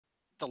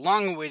the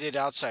long-awaited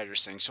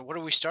Outsiders thing. So what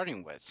are we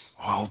starting with?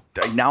 Well,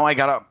 now you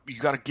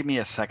gotta give me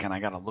a second. I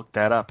gotta look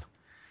that up.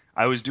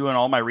 I was doing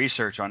all my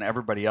research on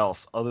everybody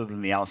else other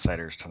than the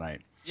Outsiders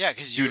tonight. Yeah,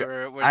 because Dude,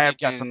 we're I have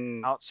got some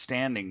thinking.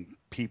 outstanding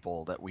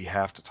people that we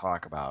have to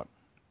talk about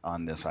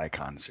on this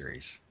Icon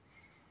series.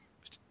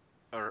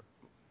 Or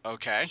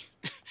okay,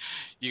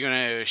 you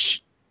gonna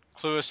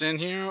clue us in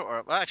here,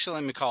 or well, actually,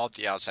 let me call up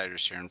the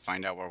Outsiders here and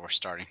find out where we're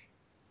starting.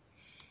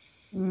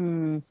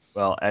 Hmm.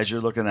 Well, as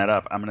you're looking that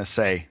up, I'm gonna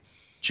say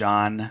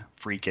John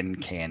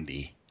freaking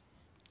Candy.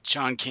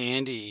 John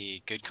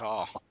Candy, good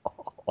call.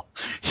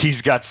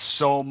 He's got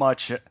so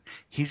much.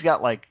 He had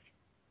like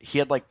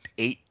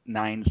 8,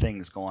 9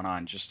 things going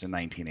on just in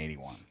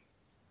 1981.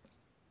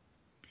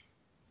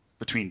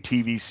 Between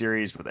TV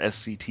series with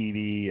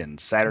SCTV and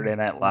Saturday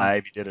Night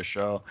Live, he did a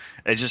show.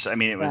 It's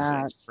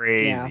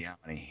crazy how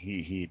many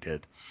he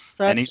did.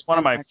 And he's one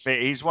of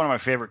my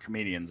favorite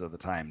comedians of the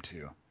time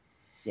too.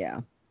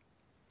 Yeah,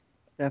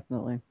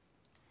 definitely.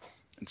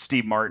 And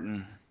Steve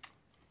Martin.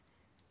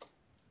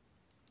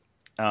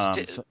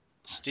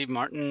 Steve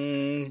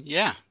Martin,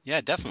 yeah,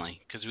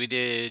 definitely, because we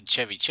did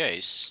Chevy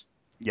Chase.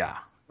 Yeah,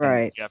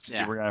 right.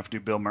 We're gonna have to do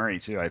Bill Murray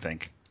too, I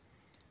think.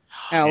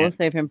 Oh, we'll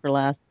save him for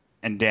last.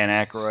 And Dan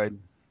Aykroyd.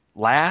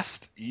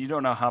 Last? You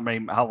don't know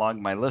how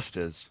long my list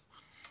is.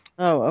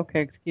 Oh,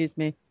 okay. Excuse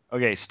me.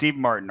 Okay, Steve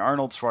Martin,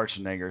 Arnold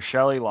Schwarzenegger,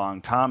 Shelley Long,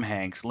 Tom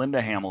Hanks,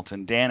 Linda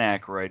Hamilton, Dan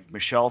Aykroyd,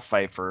 Michelle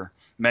Pfeiffer,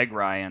 Meg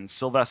Ryan,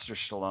 Sylvester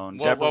Stallone.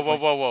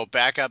 Whoa!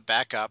 Back up!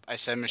 I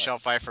said Michelle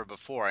Pfeiffer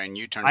before, and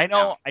you turned. I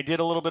know. I did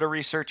a little bit of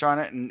research on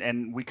it,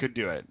 and we could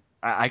do it.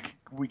 I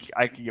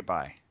could get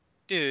by.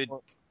 Dude.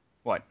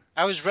 What?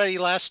 I was ready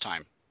last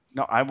time.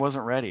 No, I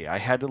wasn't ready. I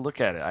had to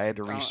look at it. I had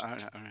to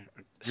research.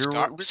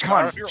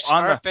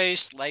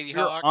 Scarface, Lady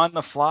Hawk. On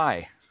the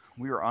fly.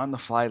 We were on the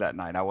fly that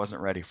night. I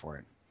wasn't ready for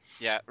it.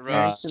 Yeah,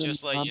 Rose,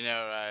 just let you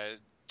know,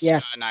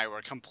 Scott and I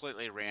were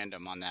completely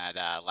random on that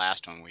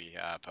last one we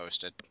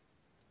posted.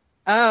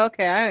 Oh,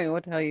 okay. I don't know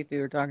what the hell you two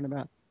were talking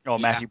about. Oh,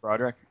 Matthew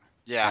Broderick?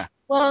 Yeah.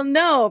 Well,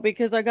 no,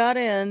 because I got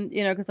in,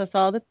 because I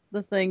saw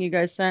the thing you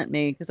guys sent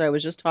me, because I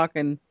was just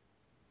talking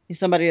to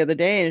somebody the other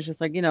day, and it's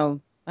just like, I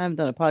haven't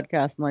done a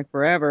podcast in like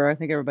forever. I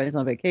think everybody's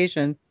on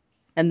vacation.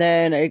 And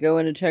then I go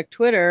in and check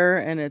Twitter,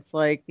 and it's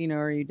like,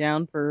 are you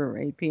down for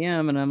 8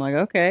 p.m.? And I'm like,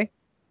 okay,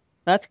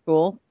 that's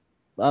cool.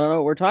 I don't know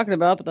what we're talking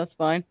about, but that's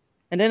fine.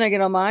 And then I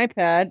get on my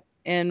iPad,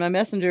 and my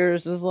messenger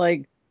is just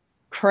like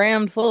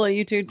crammed full of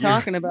you two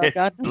talking about. It's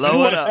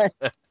blowing up.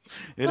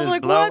 It is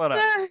like, blowing what up.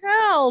 the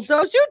hell?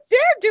 Don't you dare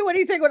do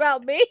anything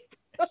without me.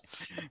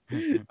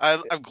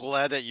 I'm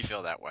glad that you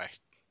feel that way.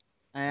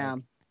 I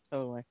am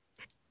totally.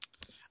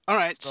 All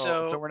right,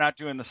 so we're not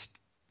doing this.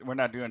 We're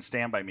not doing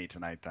Stand By Me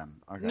tonight, then.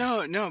 Okay.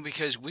 No,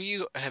 because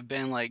we have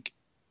been like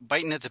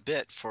biting at the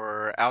bit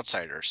for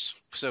Outsiders,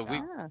 so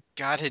we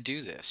got to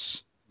do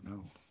this.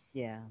 No.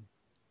 Yeah.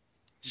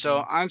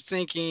 So I'm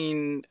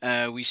thinking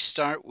we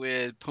start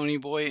with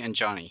Ponyboy and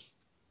Johnny.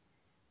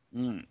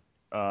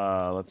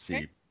 Let's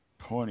see.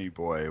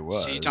 Ponyboy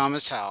was C.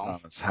 Thomas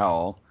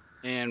Howell.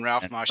 And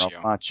Ralph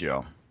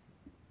Macchio.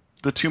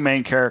 The two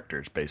main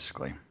characters,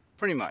 basically.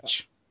 Pretty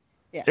much.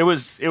 Yeah. It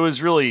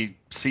was really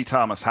C.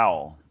 Thomas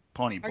Howell.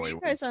 Ponyboy. Are you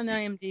guys on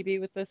IMDb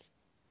with this?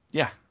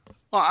 Yeah.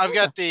 Well, I've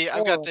got the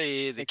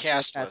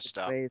cast list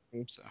up.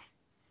 So.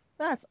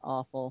 That's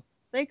awful.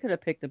 They could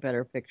have picked a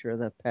better picture of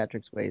the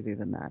Patrick Swayze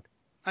than that.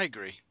 I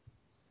agree.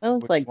 That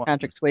looks like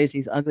Patrick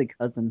Swayze's ugly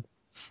cousin.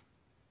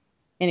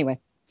 Anyway.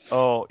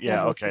 Oh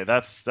yeah, okay.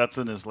 That's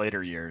in his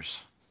later years.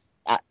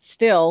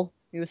 Still,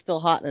 he was still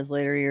hot in his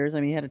later years.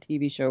 I mean, he had a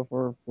TV show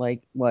for like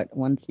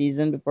one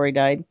season before he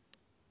died.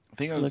 I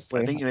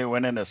think they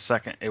went into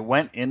second. It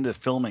went into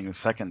filming the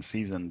second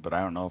season, but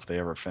I don't know if they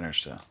ever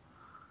finished it.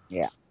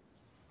 Yeah.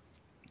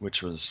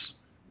 Which was,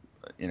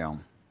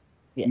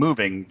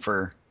 moving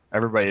for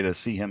everybody to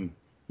see him,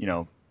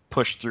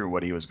 push through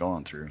what he was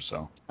going through.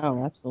 So.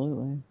 Oh,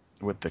 absolutely.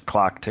 With the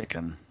clock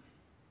ticking.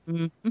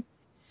 Mm-hmm.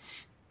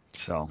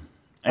 So.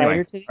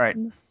 Anyway, all right.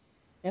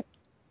 Yep.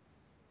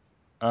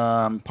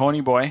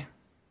 Ponyboy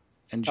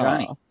and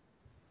Johnny.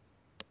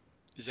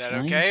 Is that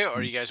okay, or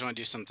do you guys want to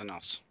do something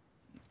else?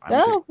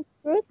 No,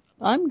 good.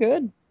 I'm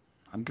good.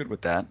 I'm good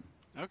with that.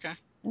 Okay.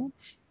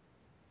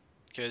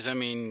 Because, I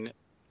mean,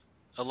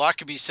 a lot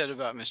could be said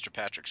about Mr.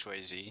 Patrick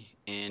Swayze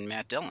and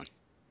Matt Dillon.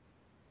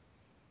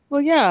 Well,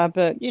 yeah,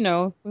 but, we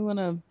want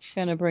to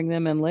kind of bring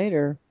them in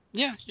later.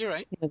 Yeah, you're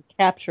right.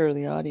 Capture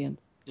the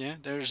audience. Yeah,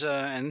 there's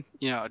and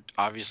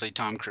obviously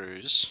Tom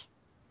Cruise.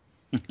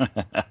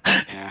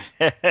 Yeah.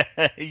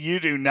 You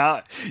do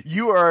not.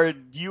 You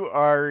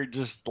are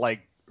just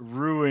like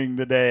ruining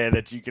the day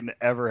that you can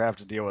ever have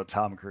to deal with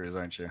Tom Cruise,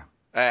 aren't you?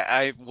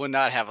 I would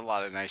not have a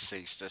lot of nice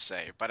things to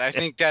say, but I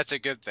think that's a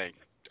good thing.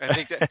 I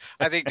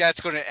think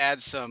that's going to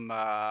add some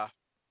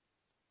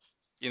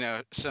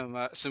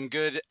some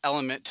good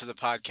element to the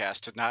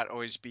podcast to not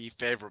always be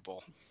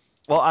favorable.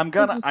 Well, I'm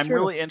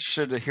really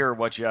interested to hear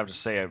what you have to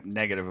say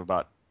negative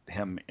about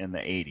him in the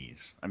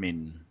 80s. I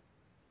mean,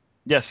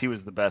 yes, he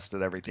was the best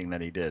at everything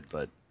that he did,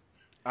 but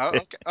Oh,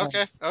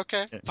 okay.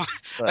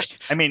 But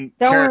I mean,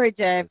 don't worry,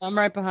 Dave. I'm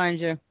right behind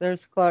you.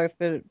 There's quite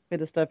a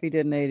bit of stuff he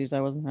did in the 80s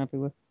I wasn't happy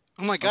with.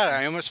 Oh my God,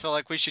 I almost feel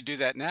like we should do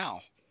that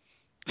now.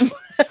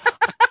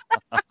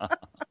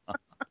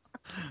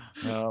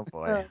 Oh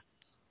boy.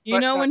 You But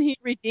know when he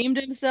redeemed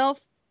himself?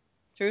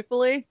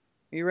 Truthfully,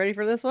 are you ready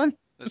for this one?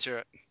 let's hear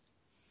it.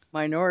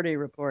 Minority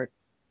Report.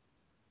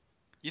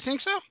 You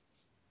think so?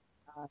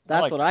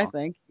 That's what I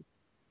think.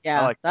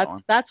 Yeah, like that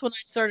one. that's when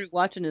I started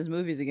watching his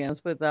movies again.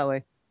 Let's put it that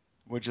way.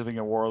 What'd you think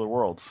of War of the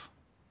Worlds?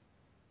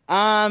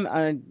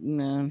 No.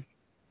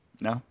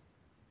 No.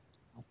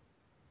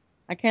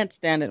 I can't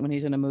stand it when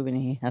he's in a movie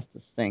and he has to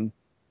sing.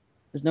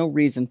 There's no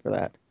reason for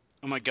that.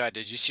 Oh my God,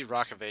 did you see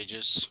Rock of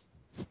Ages?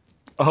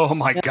 Oh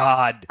my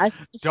God! I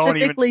Don't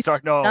even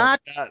start. No,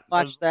 not that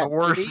watch was that the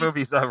worst movie.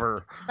 movies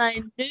ever.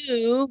 I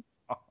knew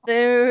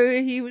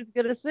there he was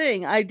gonna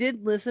sing. I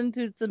did listen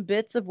to some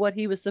bits of what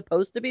he was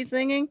supposed to be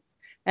singing,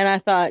 and I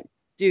thought,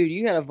 dude,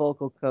 you got a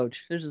vocal coach.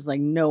 There's just like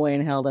no way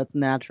in hell that's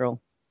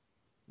natural.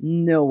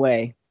 No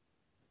way.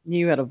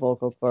 You had a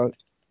vocal coach,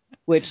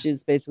 which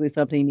is basically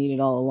something he needed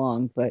all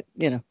along. But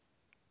who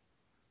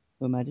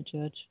am I to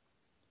judge?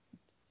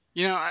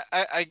 You know,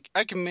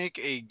 I can make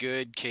a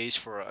good case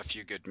for A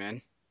Few Good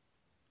Men.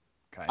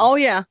 Okay. Oh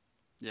yeah.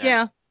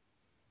 Yeah.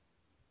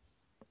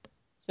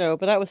 So,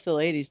 but that was still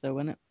 80s though,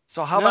 wasn't it?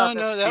 So how about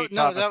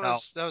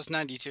that was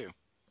 92.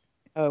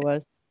 Oh, it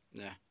was.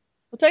 Yeah.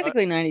 Well,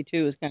 technically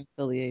 92 is kind of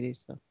still the 80s,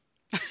 so.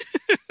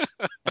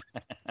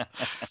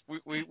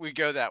 we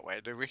go that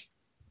way, do we?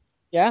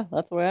 Yeah,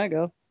 that's the way I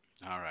go.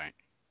 All right.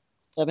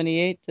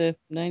 78 to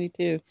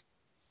 92.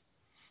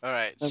 All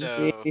right.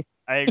 So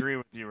I agree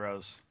with you,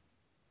 Rose.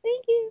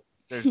 Thank you.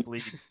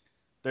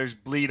 There's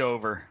bleed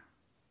over.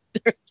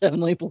 There's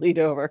definitely bleed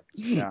over.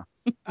 Yeah.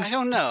 I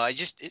don't know.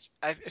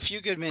 A Few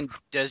Good Men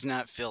does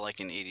not feel like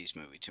an 80s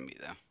movie to me,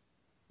 though.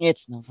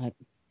 It's not.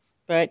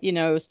 But,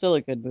 it was still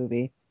a good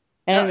movie.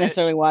 I didn't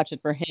necessarily watch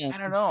it for him. I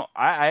don't know.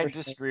 I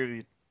disagree with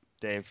you,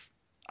 Dave.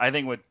 I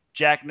think with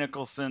Jack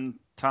Nicholson,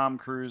 Tom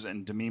Cruise,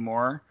 and Demi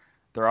Moore,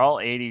 they're all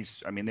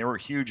 80s. I mean, they were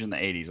huge in the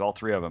 80s, all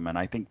three of them. And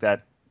I think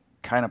that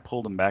kind of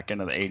pulled them back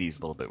into the 80s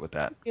a little bit with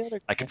that.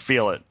 I could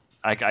feel it.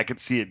 I could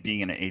see it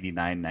being in an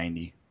 89,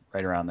 90,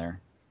 right around there.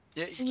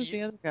 Yeah, who was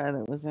the other guy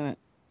that was in it?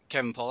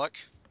 Kevin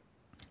Pollak.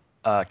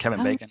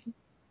 Kevin Bacon.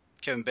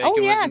 Kevin Bacon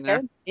was in there.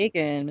 Kevin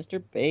Bacon,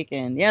 Mr.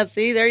 Bacon. Yeah,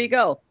 see, there you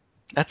go.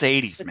 That's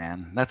 80s,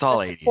 man. That's all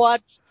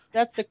 80s.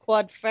 That's the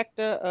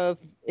quadfecta of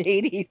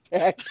 80s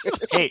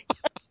actors. Hey,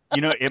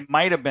 it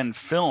might have been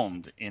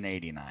filmed in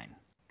 89.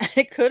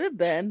 It could have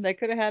been. They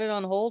could have had it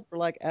on hold for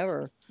like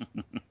ever.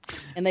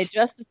 And they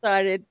just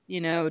decided,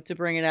 to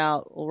bring it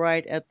out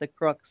right at the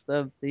crux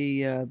of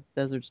the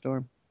Desert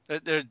Storm.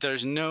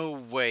 There's no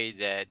way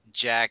that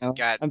Jack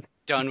got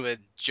done with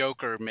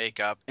Joker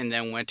makeup and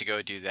then went to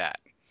go do that.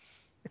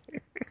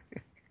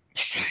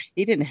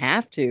 He didn't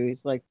have to.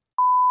 He's like,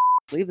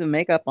 leave the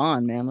makeup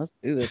on, man. Let's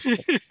do this.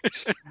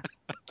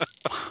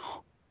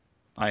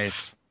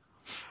 Nice.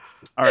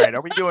 All right,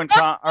 are we doing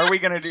Tom? Are we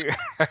gonna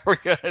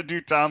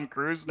do Tom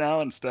Cruise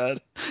now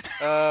instead?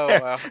 Oh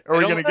well. Are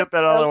we gonna get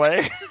that out of the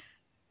way?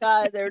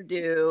 God, they're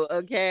due.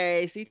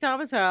 Okay, C.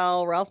 Thomas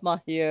Howell, Ralph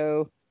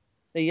Macchio,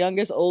 the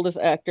youngest, oldest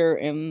actor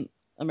in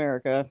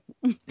America.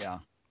 Yeah.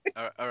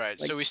 All right.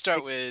 So we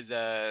start with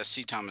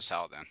C. Thomas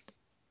Howell then.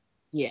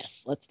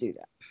 Yes, let's do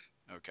that.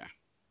 Okay.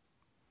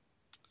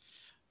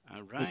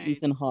 All right.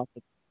 Ethan Hawke.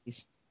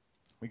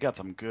 We got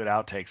some good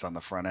outtakes on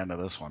the front end of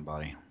this one,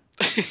 buddy.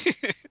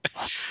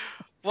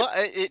 Well,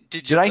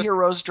 did I hear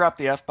Rose drop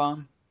the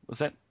F-bomb? Was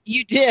that?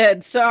 You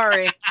did.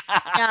 Sorry.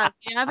 Yeah,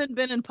 you haven't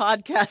been in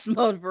podcast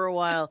mode for a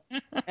while,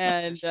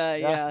 and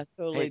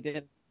totally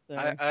did. So.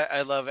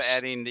 I love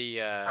adding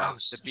the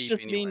beep.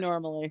 Just anyway. me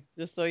normally,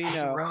 just so you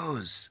know.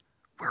 Rose,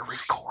 we're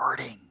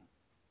recording.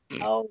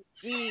 Oh,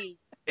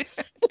 geez.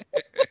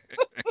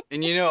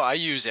 And I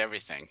use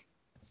everything.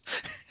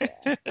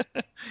 Yeah.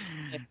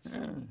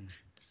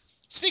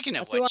 Speaking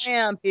of That's which, who I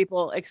am.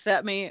 People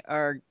accept me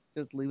or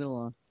just leave it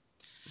alone.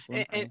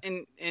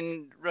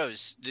 And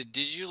Rose, did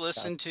you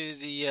listen to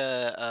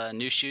the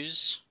New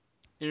Shoes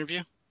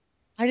interview?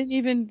 I didn't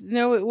even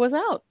know it was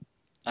out.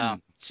 Oh,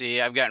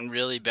 see, I've gotten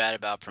really bad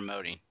about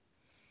promoting.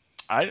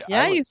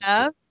 You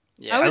have.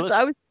 Yeah, I was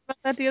about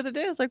that the other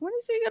day. I was like, when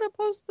is he gonna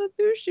post the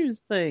New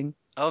Shoes thing?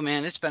 Oh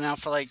man, it's been out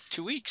for like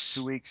 2 weeks.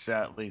 2 weeks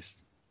at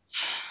least.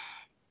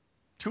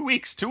 2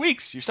 weeks. 2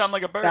 weeks. You sound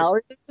like a bird.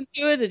 Valerie listened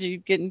to it. Did you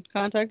get in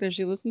contact? Has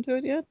she listened to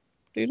it yet?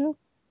 Do you know?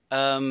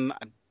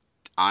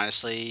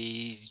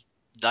 Honestly,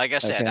 like I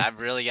said, I've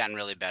really gotten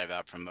really bad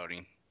about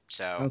promoting.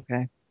 So,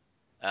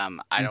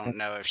 I don't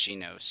know if she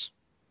knows.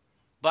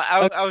 But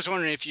I was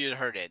wondering if you had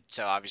heard it.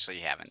 So obviously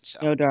you haven't. So.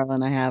 No,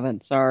 darling, I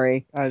haven't.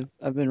 Sorry,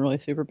 I've been really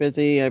super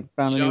busy. I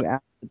found a new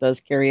app that does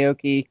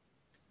karaoke.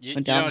 You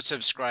don't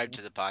subscribe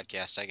to the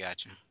podcast. I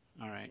got you.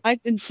 All right. I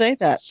didn't say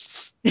that.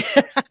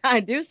 I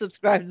do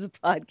subscribe to the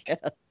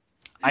podcast.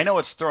 I know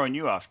what's throwing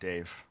you off,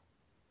 Dave.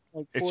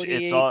 Like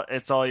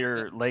it's all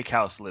your lake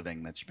house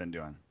living that you've been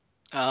doing.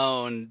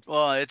 Oh,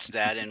 well, it's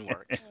that in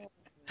work.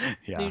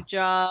 Yeah. New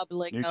job,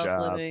 lake New house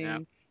job.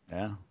 living.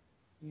 Yeah.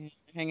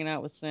 Hanging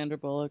out with Sandra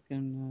Bullock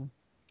and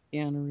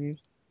Keanu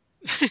Reeves.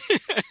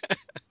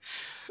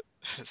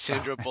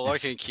 Sandra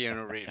Bullock and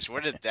Keanu Reeves.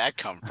 Where did that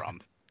come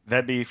from?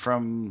 That'd be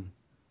from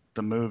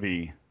the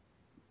movie.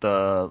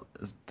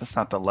 That's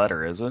not The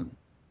Letter, is it?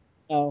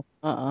 Oh,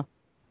 The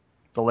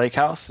Lake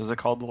House? Is it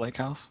called The Lake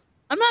House?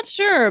 I'm not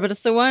sure, but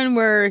it's the one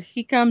where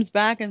he comes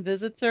back and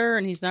visits her,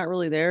 and he's not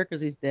really there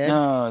because he's dead.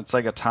 No, it's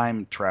like a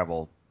time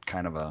travel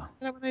kind of a.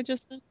 Is that what I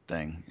just said?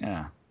 Thing.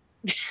 Yeah.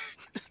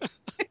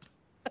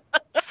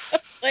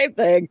 Same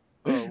thing.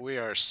 Oh, we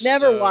are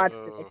Never watched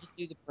it. I just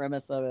knew the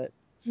premise of it.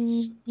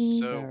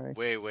 So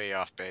way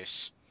off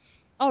base.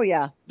 Oh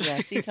yeah.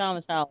 C.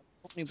 Thomas Howell,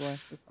 Ponyboy.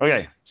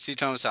 Okay. C.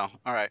 Thomas Howell.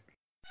 All right.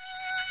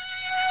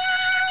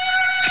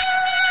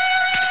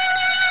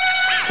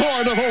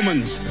 Sword of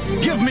omens,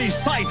 give me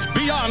sight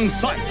beyond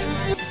sight.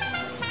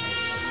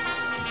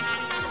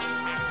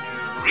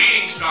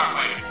 Greetings,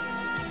 Starfighter.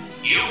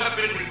 You have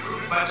been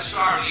recruited by the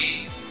Star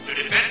League to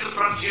defend the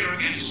frontier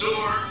against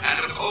Sewer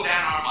and the Kodan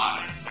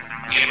Armada.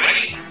 Get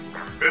ready.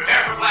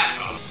 Prepare for blast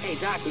off. Hey,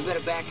 Doc, we better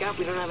back up.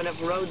 We don't have enough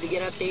road to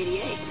get up to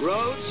 88.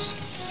 Roads?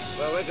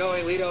 Well, we're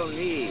going. We don't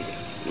need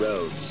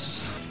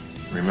roads.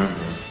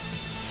 Remember,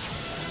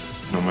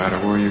 no matter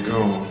where you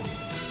go,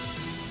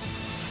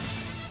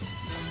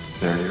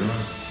 there you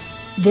are.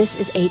 This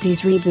is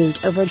 80's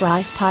Reboot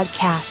Overdrive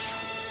Podcast.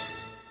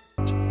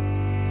 We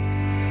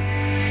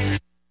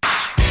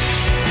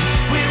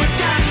were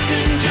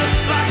dancing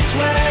just like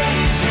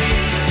slaves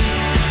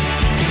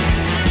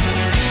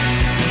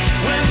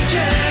when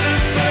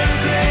Jennifer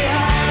Grey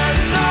had a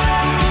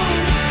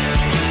nose.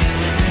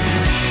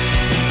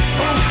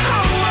 Oh,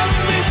 how I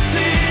miss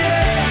the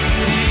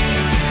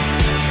 80s,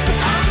 but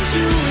I'm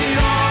too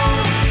young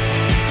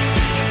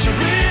to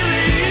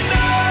really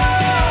know.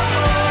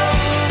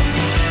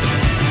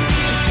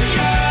 Too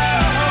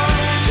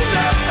young to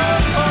know.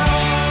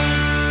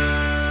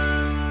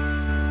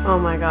 Oh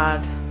my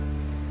god.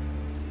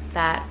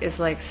 That is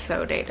like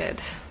so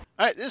dated.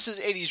 All right, this is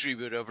 80's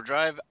Reboot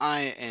Overdrive.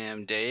 I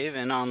am Dave,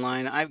 and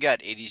online I've got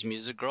 80's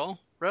music girl,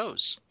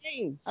 Rose.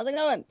 Hey, how's it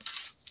going?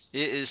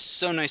 It is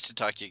so nice to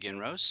talk to you again,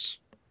 Rose.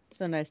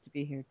 So nice to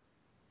be here.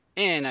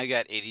 And I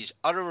got 80's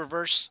auto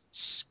reverse,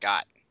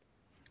 Scott.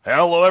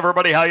 Hello,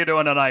 everybody. How you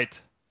doing tonight?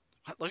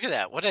 Look at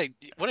that! What a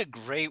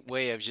great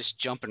way of just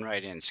jumping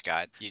right in,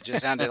 Scott. You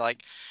just sounded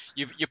like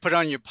you put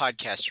on your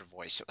podcaster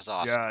voice. It was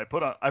awesome. Yeah,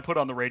 I put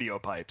on the radio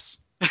pipes.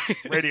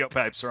 Radio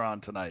pipes are on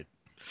tonight.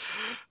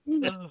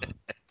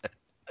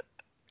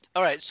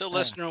 All right, so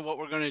listener, what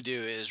we're going to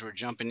do is we're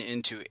jumping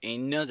into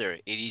another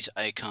 80s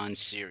icon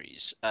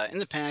series. In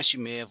the past, you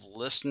may have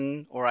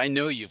listened, or I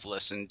know you've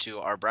listened to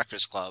our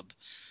Breakfast Club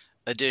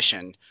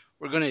edition.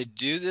 We're going to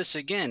do this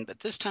again, but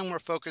this time we're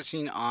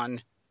focusing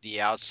on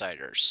The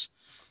Outsiders.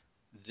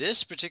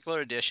 This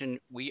particular edition,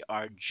 we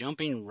are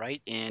jumping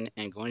right in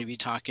and going to be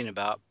talking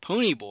about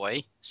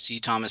Ponyboy, C.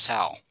 Thomas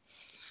Howell.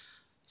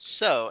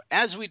 So,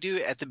 as we do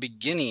at the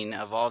beginning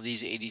of all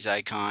these 80s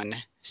icon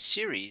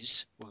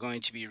series, we're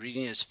going to be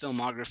reading his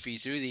filmography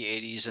through the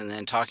 80s and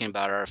then talking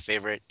about our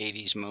favorite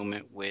 80s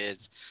moment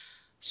with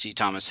C.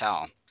 Thomas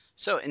Howell.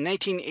 So, in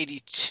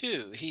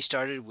 1982, he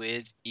started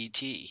with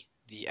E.T.,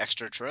 the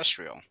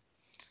Extraterrestrial.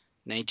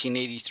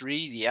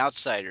 1983, The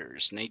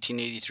Outsiders.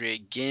 1983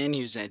 again,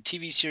 he was in a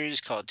TV series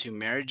called Two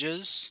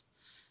Marriages.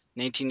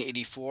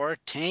 1984,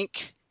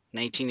 Tank.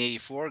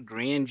 1984,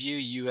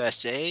 Grandview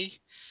U.S.A.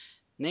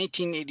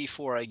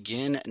 1984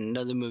 again,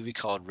 another movie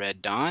called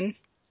Red Dawn.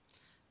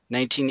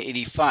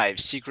 1985,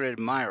 Secret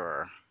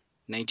Admirer.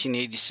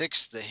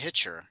 1986, The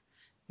Hitcher.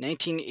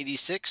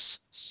 1986,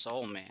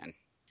 Soul Man.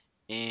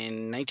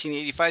 In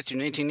 1985 through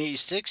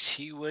 1986,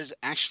 he was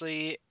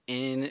actually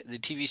in the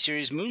TV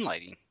series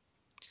Moonlighting.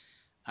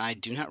 I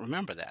do not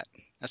remember that.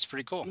 That's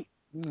pretty cool.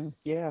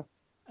 Yeah.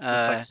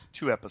 It's like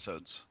 2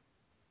 episodes.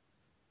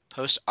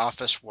 Post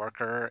office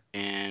worker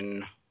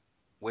and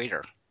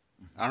waiter.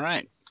 All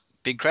right.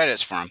 Big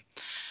credits for him.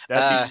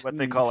 That'd be what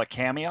they call a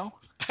cameo?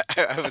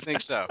 I would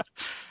think so.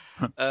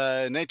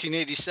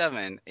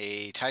 1987,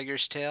 A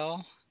Tiger's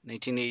Tale.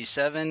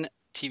 1987,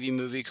 TV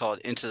movie called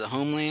Into the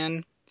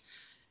Homeland.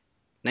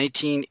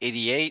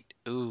 1988,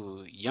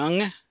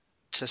 Young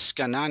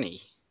Toscanini.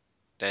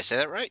 Did I say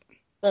that right?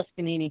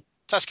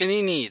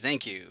 Toscanini,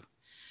 thank you.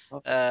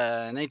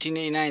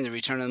 1989, The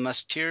Return of the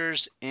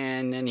Musketeers,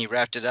 and then he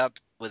wrapped it up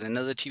with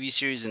another TV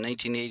series in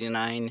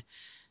 1989,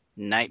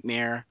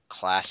 Nightmare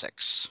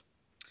Classics.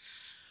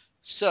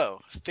 So,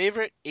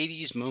 favorite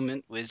 80s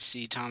moment with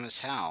C. Thomas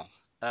Howell.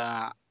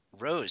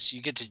 Rose, you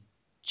get to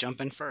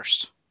jump in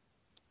first.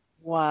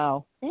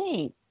 Wow,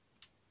 thanks.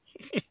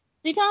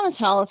 C. Thomas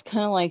Howell is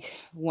kind of like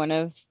one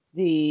of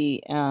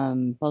the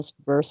most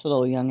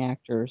versatile young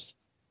actors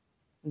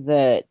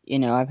that,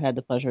 I've had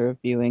the pleasure of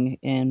viewing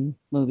in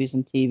movies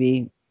and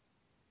TV.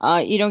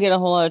 You don't get a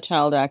whole lot of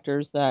child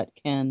actors that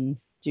can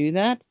do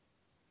that.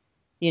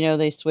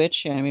 They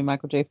switch. I mean,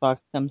 Michael J.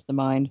 Fox comes to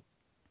mind,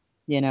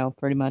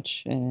 pretty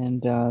much,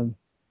 and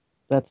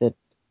that's it.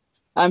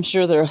 I'm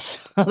sure there's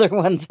other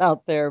ones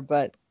out there,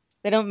 but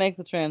They don't make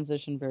the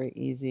transition very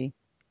easy.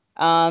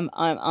 I'm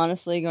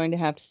honestly going to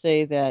have to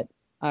say that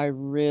I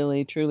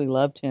really, truly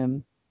loved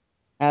him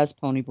as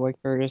Ponyboy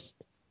Curtis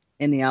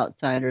in The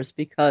Outsiders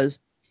because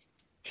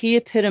he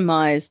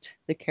epitomized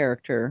the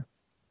character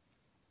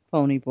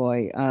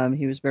Ponyboy.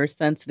 He was very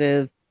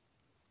sensitive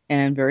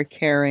and very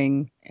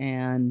caring,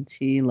 and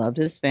he loved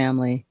his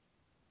family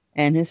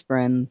and his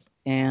friends,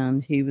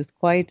 and he was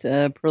quite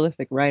a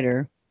prolific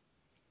writer.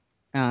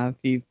 If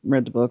you've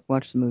read the book,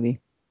 watch the movie.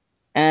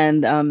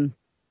 And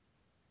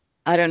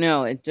I don't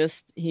know,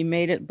 he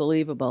made it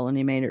believable and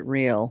he made it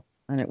real,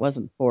 and it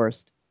wasn't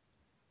forced.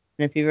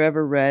 And if you've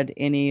ever read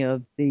any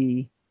of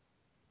the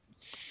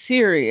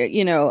series,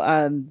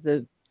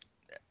 the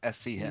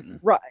S.C. Hinton.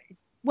 Right.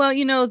 Well,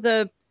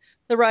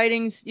 the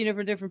writings,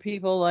 for different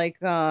people, like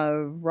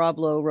Rob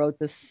Lowe wrote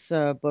this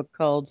book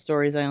called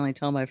Stories I Only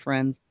Tell My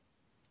Friends,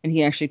 and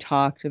he actually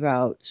talked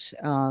about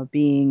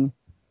being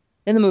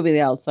in the movie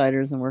The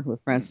Outsiders and working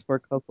with Francis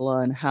Ford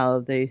Coppola and how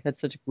they had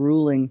such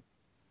grueling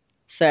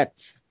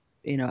sets,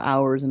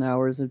 hours and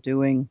hours of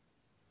doing,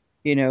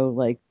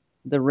 like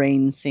the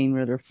rain scene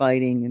where they're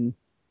fighting and,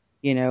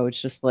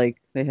 it's just like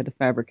they had to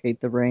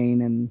fabricate the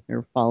rain and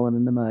they're falling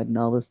in the mud and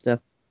all this stuff.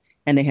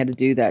 And they had to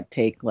do that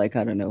take like,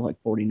 I don't know, like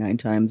 49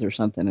 times or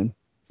something. And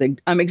so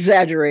I'm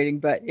exaggerating,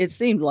 but it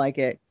seemed like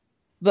it.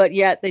 But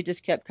yet they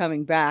just kept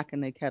coming back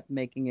and they kept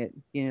making it,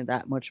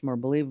 that much more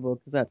believable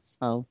because that's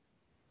how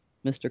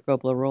Mr.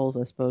 Coppola rolls,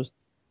 I suppose.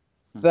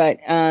 But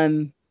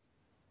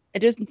it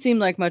doesn't seem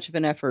like much of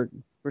an effort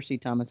for C.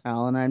 Thomas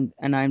Howell,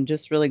 and I'm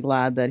just really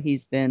glad that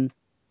he's been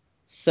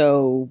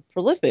so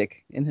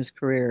prolific in his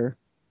career.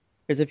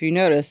 Because if you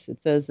notice,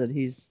 it says that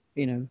he's,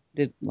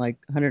 did like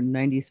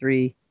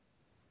 193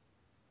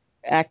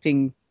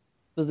 acting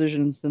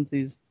positions since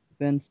he's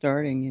been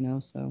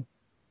starting, so.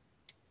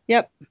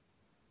 Yep.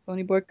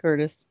 Ponyboy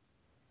Curtis.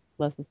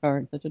 Bless his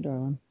heart, such a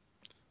darling.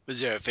 Was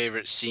there a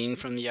favorite scene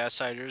from The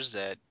Outsiders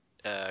that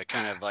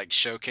kind of like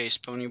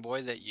showcased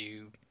Ponyboy that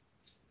you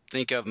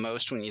think of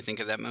most when you think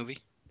of that movie?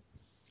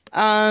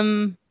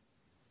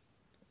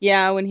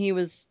 Yeah, when he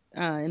was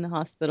in the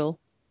hospital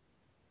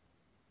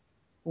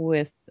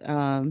with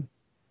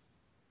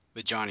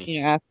Johnny.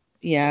 After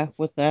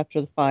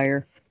the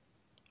fire.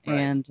 Right.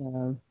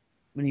 And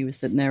when he was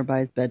sitting there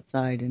by his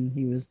bedside and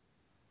he was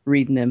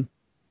reading him,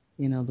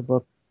 the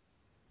book.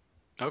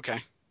 Okay.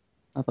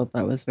 I thought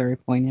that was very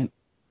poignant.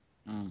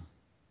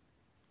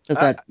 Because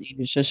that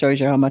just shows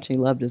you how much he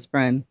loved his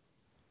friend.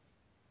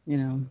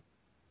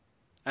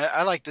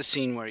 I like the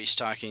scene where he's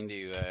talking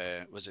to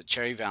was it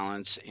Cherry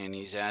Valance, and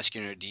he's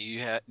asking her, do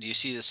you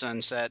see the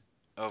sunset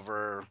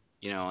over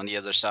on the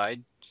other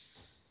side?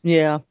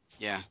 Yeah.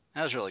 Yeah,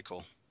 that was really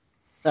cool.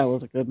 That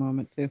was a good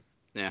moment too.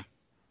 Yeah.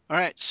 All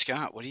right,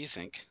 Scott, what do you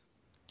think?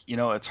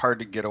 It's hard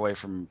to get away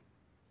from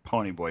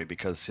Ponyboy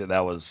because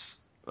that was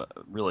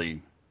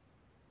really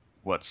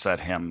what set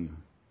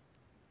him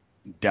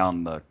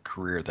down the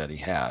career that he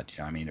had.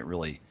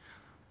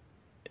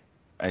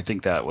 I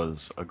think that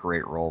was a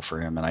great role for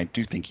him, and I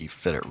do think he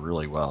fit it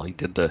really well. He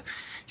did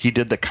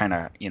the kind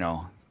of,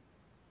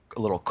 a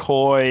little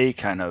coy,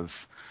 kind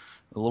of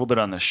a little bit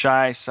on the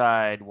shy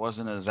side,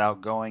 wasn't as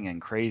outgoing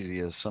and crazy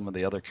as some of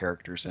the other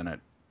characters in it,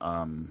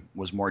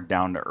 was more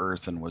down to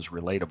earth and was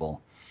relatable.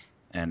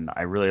 And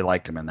I really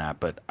liked him in that.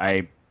 But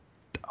I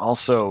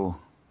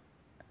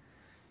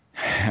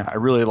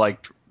really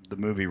liked the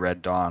movie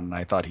Red Dawn, and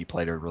I thought he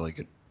played a really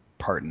good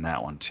part in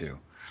that one too.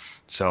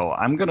 So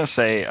I'm going to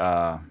say,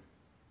 oh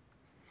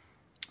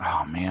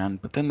man,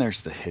 but then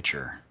there's the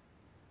Hitcher.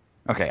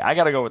 Okay, I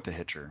got to go with the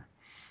Hitcher.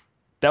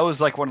 That was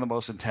like one of the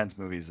most intense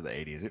movies of the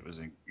 80s. It was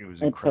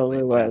incredibly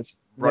intense.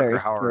 Rutger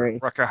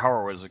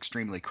Hauer was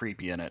extremely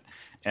creepy in it.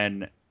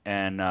 And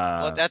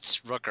well,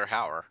 that's Rutger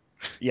Hauer.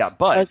 Yeah,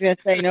 but I was going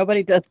to say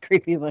nobody does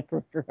creepy like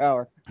Rutger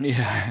Hauer.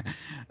 Yeah.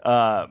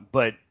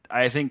 But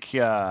I think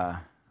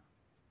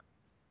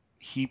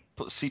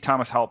C.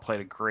 Thomas Howell played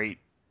a great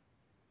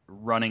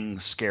running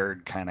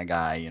scared kind of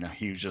guy.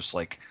 He was just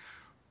like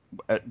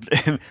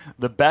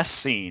the best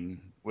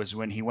scene was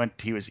when he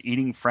was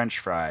eating French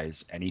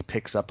fries and he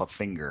picks up a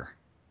finger.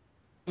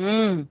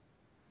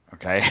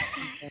 Okay.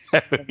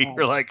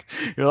 you're like,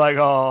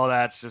 oh,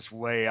 that's just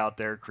way out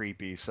there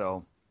creepy.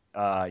 So,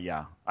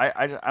 yeah,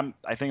 I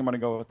think I'm going to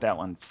go with that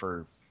one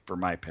for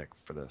my pick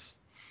for this.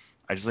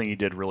 I just think he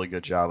did a really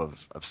good job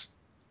of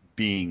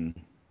being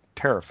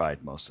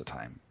terrified most of the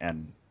time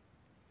and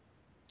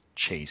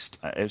chased.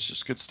 It's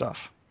just good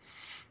stuff.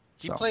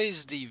 He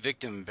plays the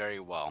victim very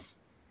well.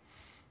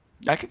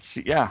 I could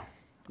see, yeah.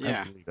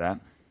 Yeah. I believe that.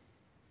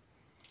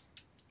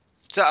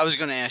 So I was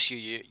going to ask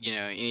you,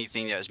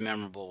 anything that was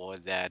memorable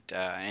with that,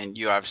 and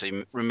you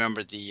obviously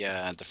remember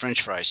the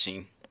French fry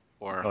scene,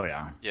 or oh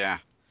yeah,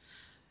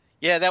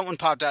 yeah, that one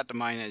popped out to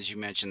mind as you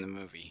mentioned the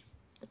movie.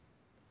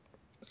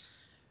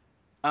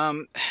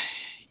 I'm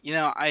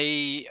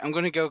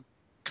going to go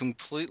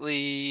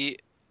completely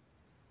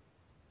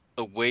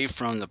away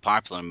from the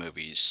popular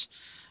movies,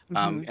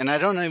 and I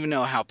don't even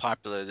know how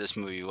popular this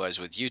movie was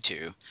with you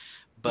two,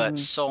 but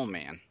Soul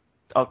Man.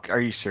 Oh,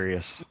 are you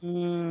serious?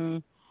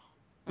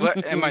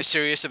 What am I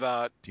serious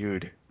about?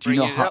 Dude, do you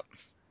know bringing it up?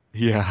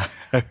 Yeah.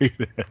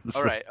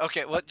 All right.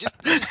 Okay. Well, just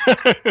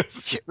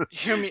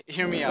hear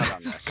me out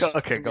on this.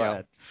 Okay, go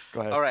ahead.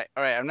 All right.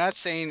 I'm not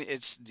saying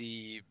it's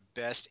the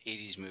best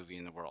 80s movie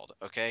in the world,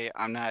 okay?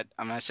 I'm not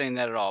saying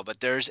that at all, but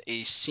there's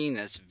a scene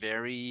that's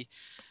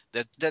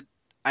that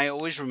I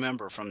always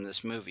remember from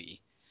this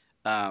movie.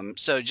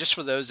 So just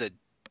for those that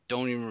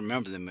don't even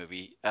remember the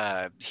movie,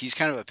 he's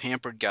kind of a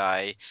pampered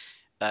guy.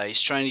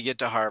 He's trying to get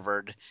to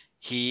Harvard.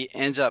 He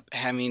ends up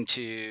having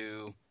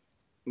to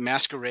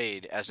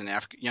masquerade as an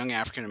young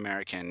African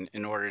American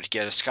in order to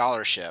get a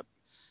scholarship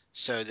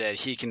so that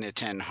he can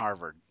attend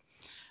Harvard.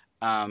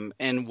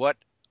 And what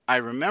I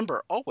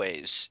remember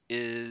always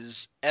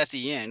is at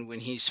the end when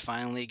he's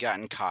finally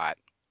gotten caught,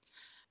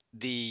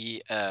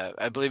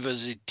 I believe it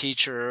was a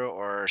teacher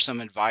or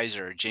some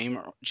advisor,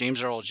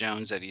 James Earl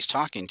Jones, that he's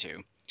talking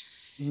to.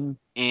 Mm-hmm.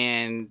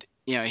 And,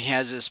 he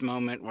has this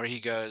moment where he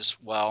goes,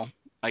 well,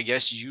 I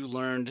guess you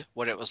learned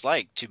what it was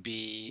like to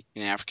be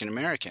an African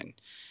American.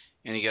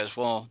 And he goes,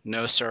 well,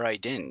 no, sir, I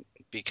didn't,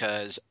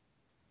 because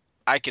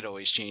I could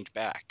always change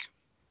back.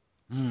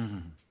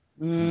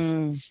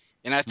 And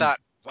I thought,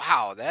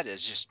 wow, that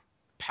is just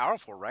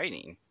powerful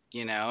writing,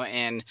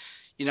 and,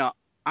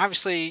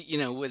 obviously,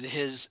 with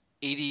his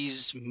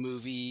 80s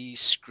movie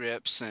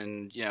scripts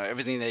and,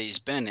 everything that he's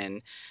been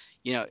in,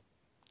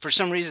 for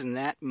some reason,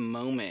 that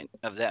moment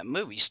of that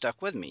movie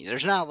stuck with me.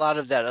 There's not a lot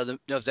of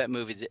that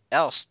movie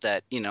else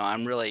that,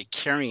 I'm really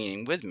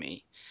carrying with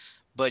me.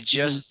 But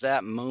just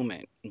that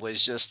moment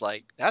was just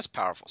like, that's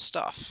powerful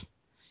stuff.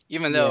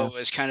 Even though it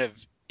was kind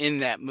of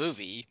in that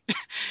movie,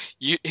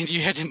 you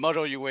had to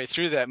muddle your way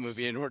through that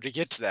movie in order to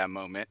get to that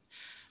moment.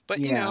 But,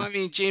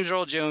 James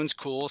Earl Jones,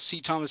 cool.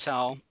 C. Thomas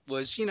Howell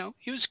was,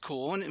 he was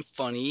cool and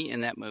funny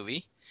in that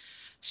movie.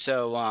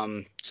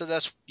 So, so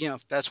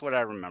that's what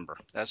I remember.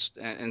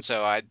 And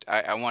so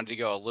I wanted to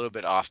go a little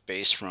bit off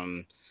base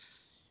from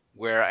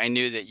where I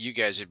knew that you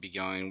guys would be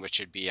going, which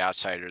would be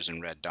Outsiders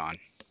and Red Dawn.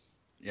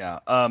 Yeah,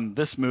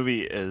 this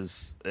movie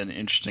is an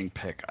interesting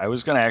pick. I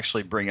was going to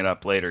actually bring it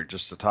up later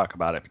just to talk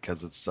about it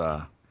because it's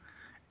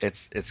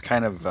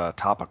kind of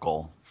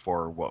topical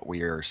for what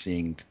we are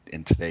seeing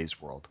in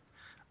today's world.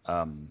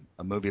 A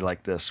movie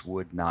like this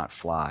would not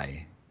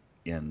fly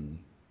in.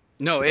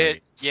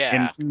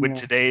 With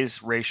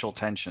today's racial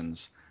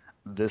tensions,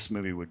 this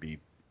movie would be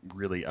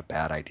really a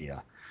bad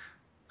idea.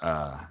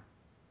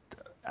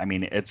 I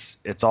mean, it's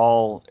a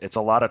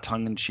lot of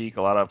tongue in cheek,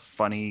 a lot of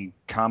funny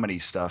comedy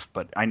stuff,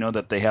 but I know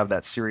that they have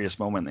that serious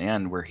moment in the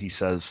end where he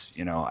says,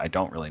 I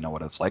don't really know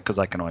what it's like because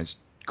I can always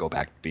go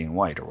back to being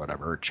white or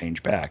whatever, or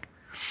change back.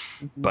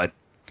 But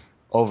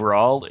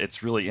overall,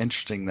 it's really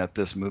interesting that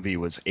this movie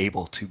was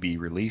able to be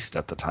released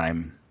at the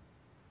time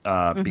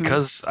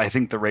because I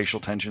think the racial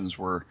tensions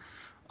were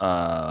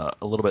a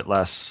little bit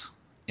less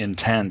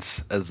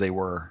intense as they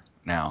are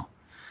now.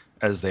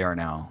 I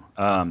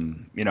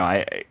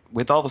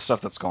with all the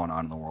stuff that's going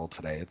on in the world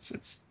today,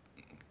 it's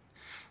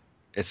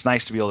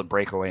nice to be able to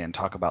break away and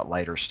talk about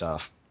lighter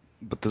stuff.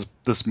 But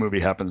this movie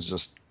happens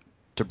just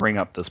to bring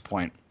up this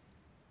point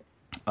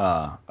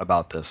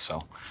about this.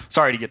 So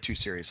sorry to get too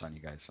serious on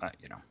you guys.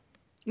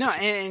 No,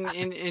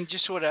 and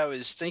just what I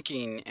was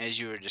thinking as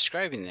you were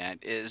describing that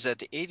is that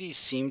the 80s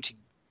seemed to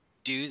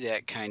do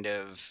that kind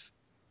of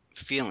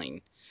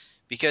feeling.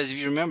 Because if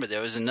you remember, there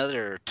was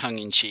another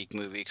tongue-in-cheek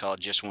movie called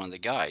Just One of the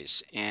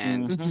Guys.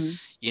 And,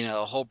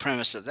 the whole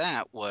premise of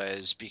that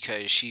was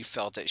because she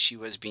felt that she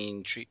wasn't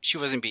being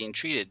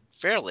treated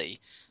fairly,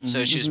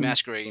 so she was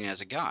masquerading as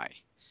a guy.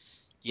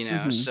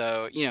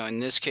 So, in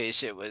this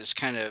case, it was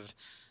kind of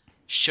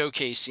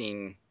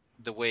showcasing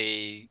the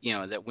way,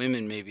 that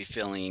women may be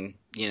feeling,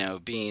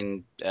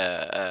 being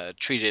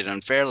treated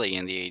unfairly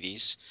in the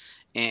 80s.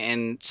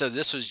 And so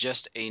this was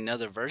just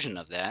another version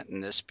of that,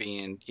 and this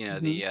being,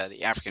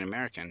 the African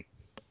American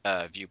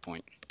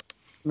viewpoint.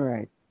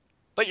 Right.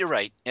 But you're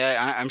right.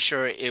 I'm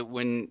sure it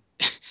wouldn't.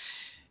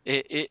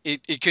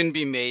 It couldn't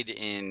be made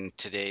in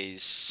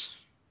today's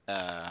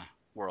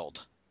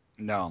world.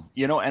 No,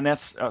 and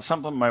that's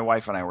something my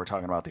wife and I were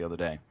talking about the other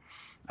day.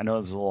 I know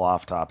this is a little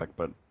off topic,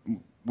 but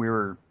we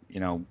were,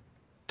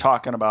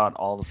 talking about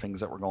all the things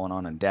that were going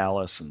on in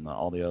Dallas and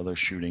all the other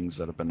shootings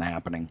that have been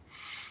happening.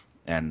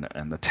 And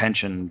the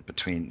tension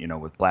between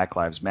with Black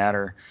Lives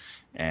Matter,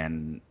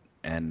 and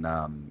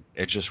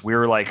it just we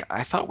were like,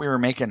 I thought we were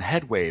making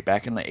headway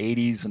back in the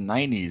 80s and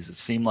 90s. It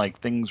seemed like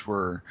things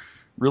were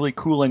really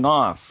cooling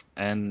off,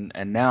 and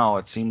now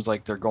it seems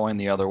like they're going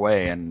the other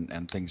way,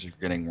 and things are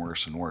getting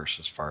worse and worse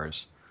as far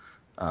as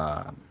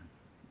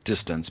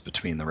distance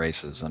between the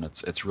races, and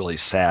it's really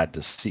sad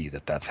to see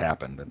that that's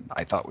happened. And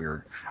I thought we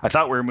were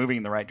moving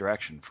in the right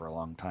direction for a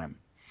long time.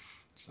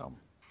 So.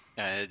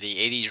 The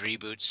 80s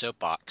reboot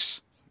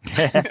soapbox.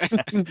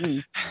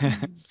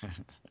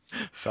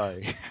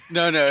 Sorry.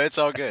 No, it's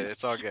all good.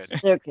 It's all good.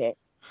 Okay.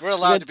 We're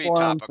allowed to be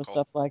topical.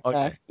 Stuff like okay.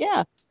 that.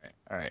 Yeah.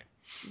 All right.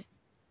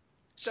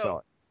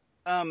 So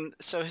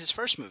his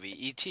first movie,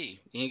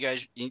 E.T. You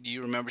guys, do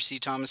you remember C.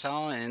 Thomas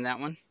Howell in that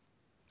one?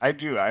 I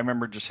do. I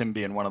remember just him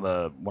being one of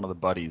the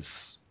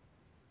buddies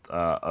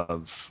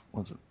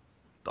was it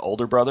the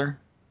older brother?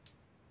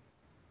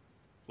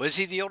 Was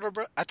he the older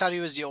brother? I thought he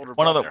was the older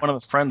One brother.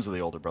 Of the friends of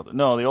the older brother.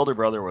 No, the older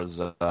brother was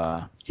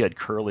he had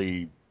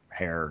curly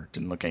hair,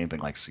 didn't look anything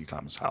like C.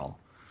 Thomas Howell.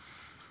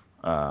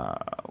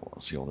 What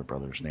was the older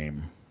brother's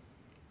name?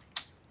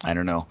 I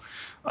don't know.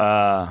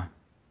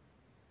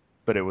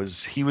 But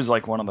he was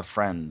like one of the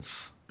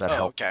friends that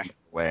helped him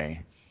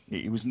away.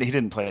 He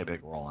didn't play a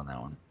big role in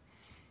that one,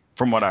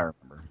 from what I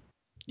remember.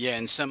 Yeah,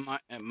 and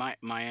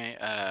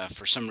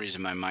for some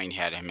reason my mind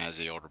had him as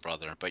the older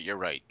brother, but you're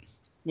right.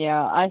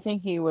 Yeah, I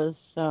think he was,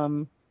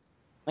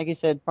 like you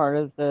said, part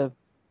of the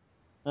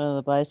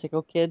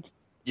bicycle kids.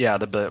 Yeah,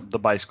 the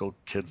bicycle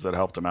kids that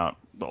helped him out,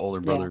 the older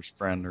brother's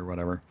friend or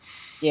whatever.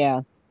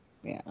 Yeah,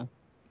 yeah.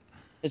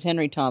 Because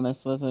Henry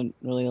Thomas wasn't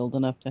really old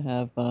enough to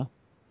have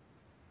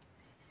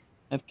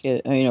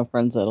kids,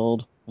 friends that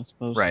old, I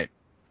suppose. Right.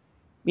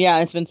 Yeah,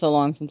 it's been so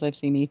long since I've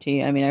seen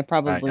E.T. I mean, I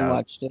probably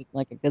watched it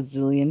like a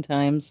gazillion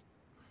times,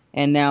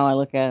 and now I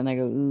look at it and I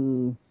go,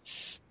 ooh,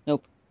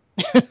 nope.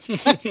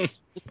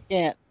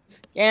 Can't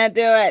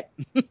do it.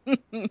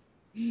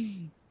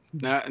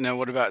 Now,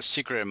 what about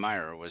Secret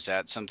Admirer? Was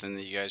that something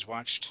that you guys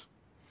watched?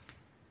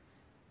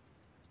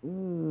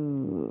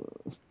 Ooh,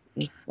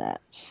 what's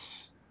that?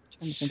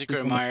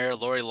 Secret Admirer,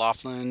 Lori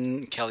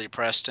Loughlin, Kelly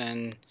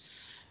Preston.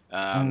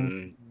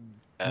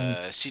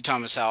 C.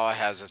 Thomas Howell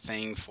has a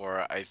thing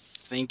for, I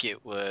think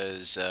it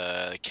was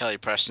Kelly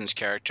Preston's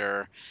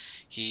character.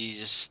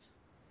 He's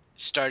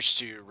starts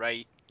to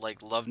write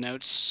like love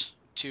notes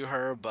to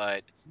her,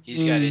 but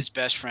he's got his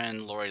best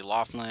friend Lori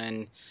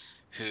Loughlin,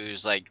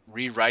 who's like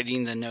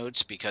rewriting the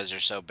notes because they're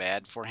so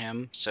bad for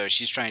him. So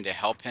she's trying to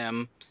help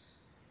him,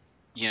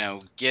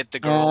 get the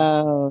girl.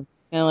 Oh,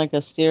 kind of like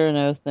a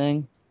Cyrano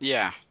thing.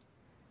 Yeah.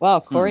 Wow,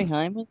 Corey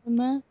Haim was in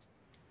that?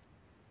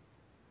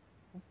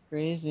 That's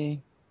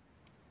crazy.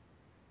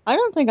 I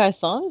don't think I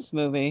saw this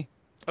movie.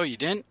 Oh, you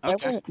didn't?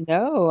 Okay.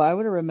 No, I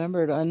would have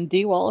remembered. And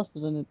Dee Wallace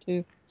was in it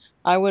too.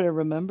 I would have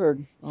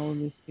remembered all of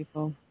these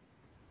people.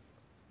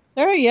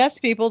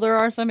 People. There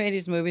are some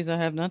 80s movies I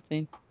have not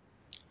seen.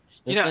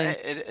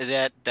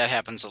 That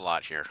happens a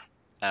lot here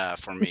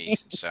for me.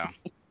 So.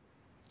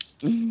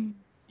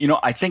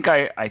 I think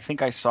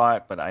I saw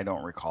it, but I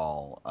don't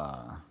recall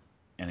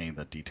any of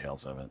the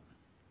details of it.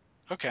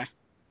 Okay.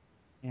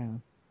 Yeah.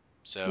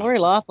 So Lori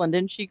Loughlin,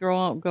 didn't she go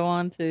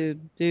on to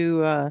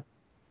do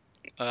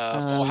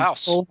Full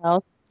House? Full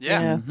House.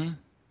 Yeah. Yeah. Mm-hmm.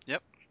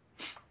 Yep.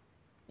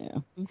 Yeah.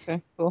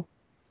 Okay. Cool.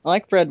 I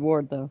like Fred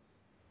Ward though.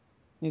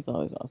 He's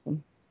always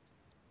awesome.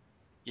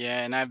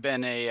 Yeah, and I've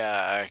been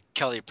a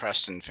Kelly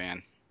Preston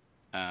fan.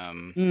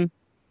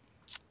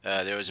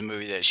 There was a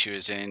movie that she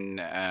was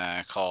in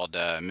called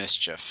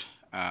Mischief.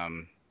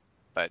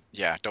 But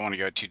yeah, don't want to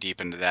go too deep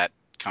into that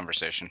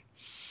conversation.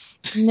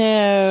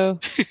 No.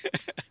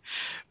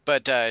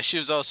 But she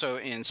was also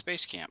in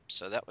Space Camp,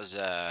 so that was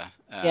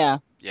yeah.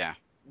 Yeah.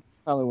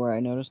 Probably where I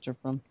noticed her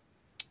from.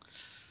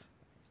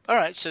 All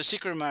right, so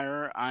Secret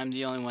Admirer, I'm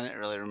the only one that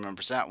really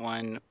remembers that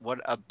one.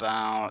 What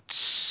about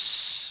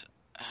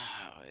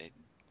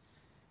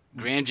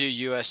Grandview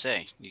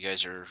U.S.A? You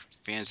guys are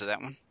fans of that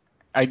one?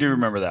 I do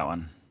remember that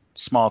one.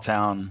 Small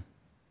town,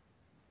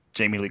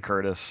 Jamie Lee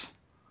Curtis.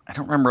 I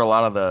don't remember a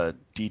lot of the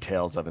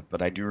details of it,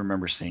 but I do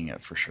remember seeing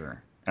it for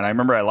sure. And I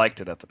remember I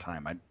liked it at the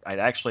time.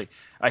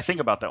 I think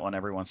about that one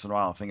every once in a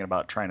while, thinking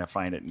about trying to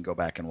find it and go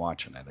back and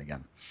watching it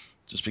again,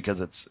 just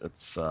because it's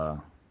I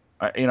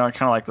kind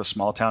of like the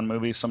small town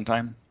movies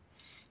sometime,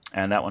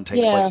 and that one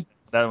takes place.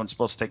 That one's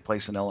supposed to take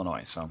place in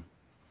Illinois, so.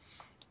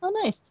 Oh,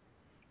 nice.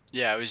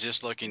 Yeah, I was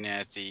just looking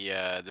at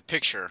the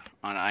picture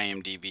on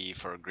IMDb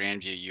for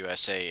Grandview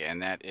U.S.A,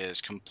 and that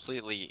is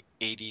completely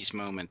 80s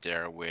moment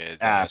there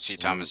with C.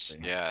 Thomas.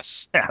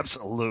 Yes,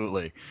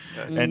 absolutely.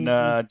 And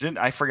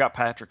I forgot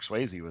Patrick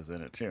Swayze was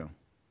in it too.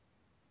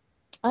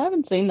 I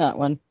haven't seen that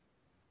one.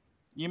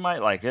 You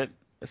might like it.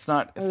 It's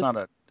not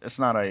a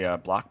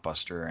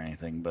blockbuster or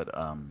anything, but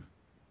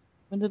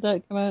when did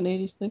that come out? In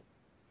 86?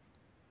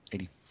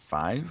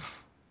 85?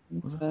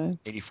 Was it?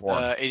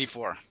 84.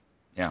 84.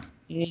 Yeah.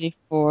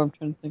 84. I'm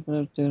trying to think what I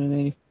was doing in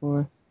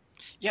 84.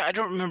 Yeah, I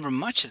don't remember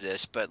much of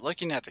this, but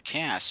looking at the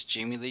cast,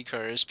 Jamie Lee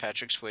Curtis,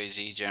 Patrick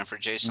Swayze, Jennifer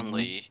Jason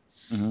Leigh.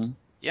 Mm-hmm.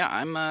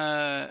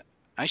 Yeah,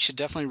 I should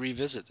definitely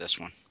revisit this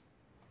one.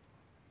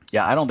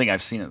 Yeah, I don't think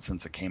I've seen it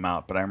since it came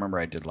out, but I remember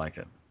I did like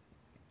it.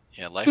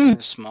 Yeah, life in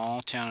the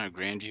small town of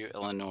Grandview,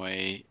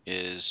 Illinois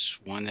is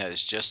one that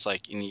is just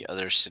like any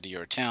other city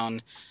or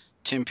town.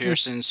 Tim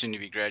Pearson, soon to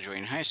be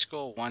graduating high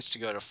school, wants to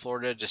go to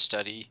Florida to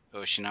study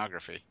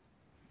oceanography.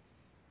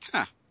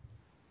 Huh.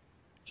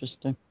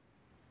 Interesting.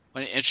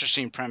 What an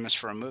interesting premise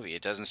for a movie.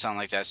 It doesn't sound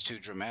like that's too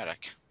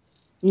dramatic.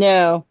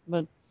 No,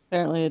 but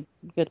apparently it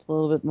gets a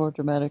little bit more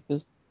dramatic.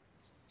 There's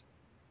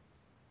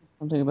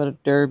something about a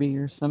derby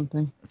or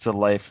something. It's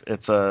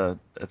a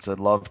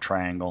love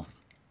triangle.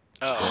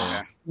 Oh,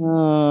 okay.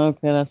 Oh,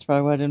 okay. That's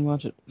probably why I didn't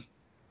watch it.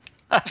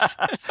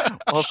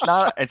 Well,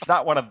 it's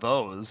not one of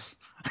those.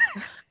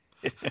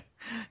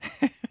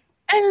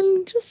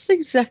 And just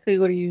exactly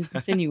what are you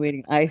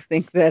insinuating? I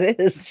think that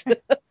is.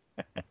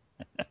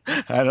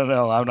 I don't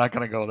know. I'm not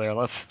going to go there.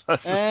 Let's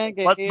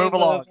move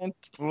along.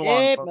 Move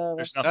along, folks.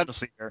 There's nothing to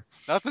see here.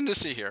 Nothing to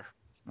see here.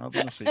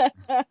 Nothing to see.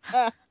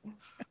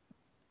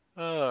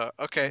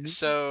 Okay.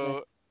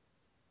 So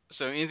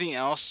anything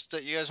else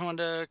that you guys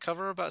wanted to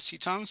cover about C.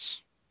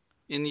 Thomas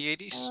in the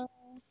 80s?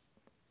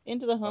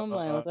 Into the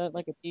Homeland, was that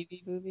like a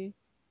TV movie?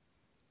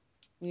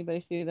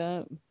 Anybody see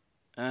that?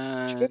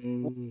 What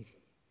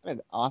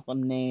an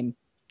awesome name.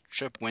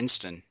 Trip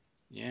Winston.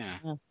 Yeah.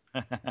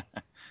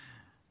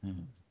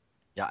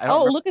 Yeah. I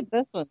don't look at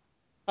this one.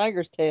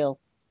 Tiger's Tail.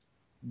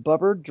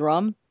 Bubber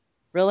Drum?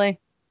 Really?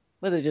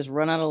 Would they just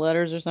run out of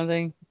letters or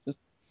something? Just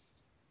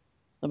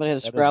somebody had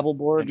a Scrabble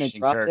board and they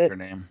dropped character it.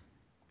 Name.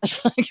 It's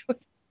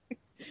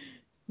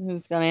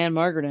got Anne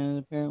Margaret in it,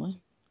 apparently.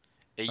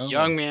 A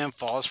young man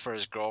falls for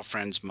his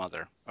girlfriend's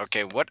mother.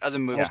 Okay, what other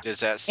movie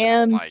does that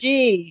sound like?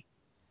 MG.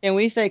 Can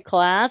we say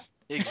Class?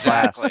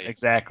 Exactly.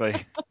 Exactly.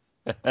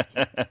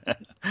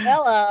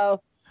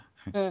 Hello.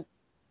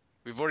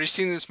 We've already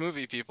seen this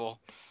movie, people.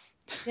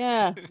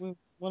 Yeah,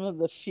 one of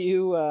the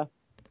few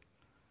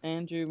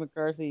Andrew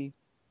McCarthy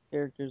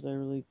characters I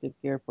really did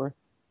care for.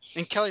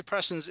 And Kelly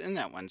Preston's in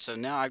that one, so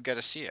now I've got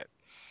to see it.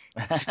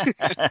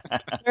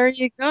 There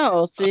you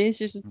go. See,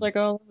 she's just like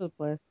all over the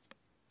place.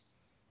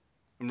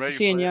 I'm ready. Is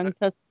she in Young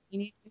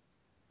Tuscany?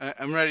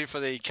 I'm ready for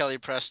the Kelly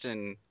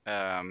Preston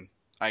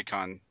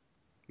icon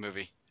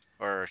movie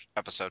or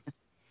episode.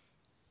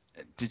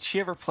 Did she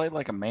ever play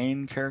like a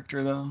main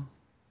character though?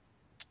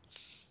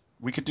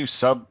 We could do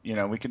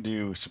we could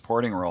do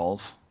supporting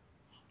roles.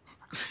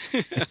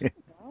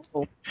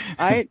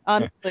 I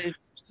honestly,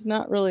 she's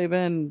not really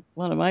been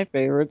one of my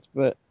favorites,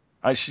 but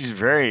she's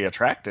very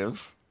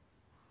attractive.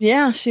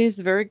 Yeah, she's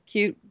very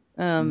cute.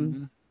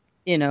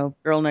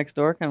 Girl next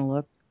door kind of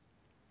look.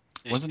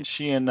 Wasn't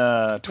she in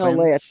Twins?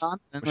 Leah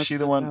Thompson. Was she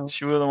the one?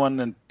 She was the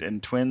one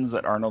in Twins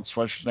that Arnold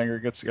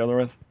Schwarzenegger gets together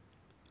with.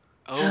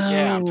 Oh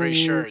yeah, I'm pretty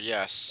sure.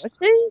 Yes. Was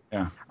she?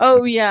 Yeah.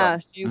 Oh yeah,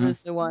 she was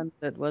the one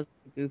that was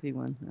the goofy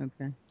one.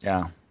 Okay.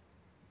 Yeah,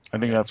 I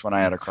think that's when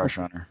I had a crush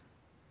on her.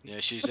 Yeah,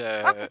 she's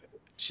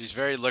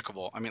very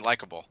likable.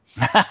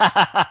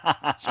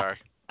 Sorry.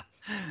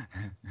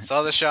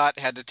 Saw the shot,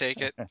 had to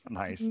take it.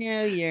 Nice.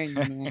 No, you're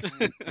not.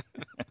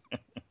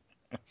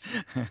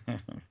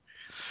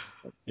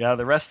 Yeah,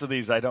 the rest of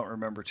these I don't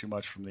remember too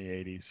much from the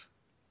 80s.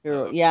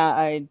 Yeah,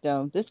 I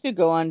don't. This could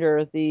go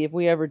under if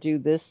we ever do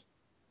this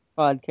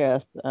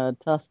podcast,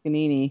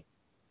 Toscanini,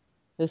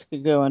 this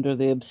could go under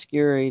the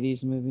obscure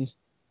 80s movies.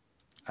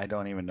 I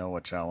don't even know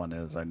what that one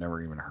is. I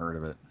never even heard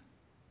of it.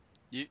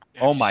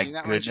 My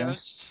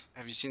goodness.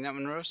 Have you seen that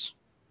one, Rose?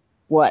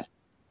 What?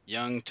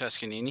 Young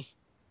Toscanini?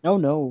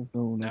 No.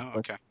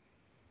 Okay.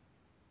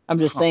 I'm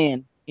just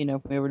saying,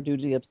 if we ever do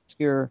the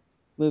obscure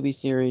movie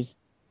series.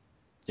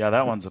 Yeah,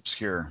 that one's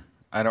obscure.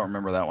 I don't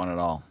remember that one at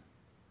all.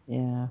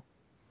 Yeah.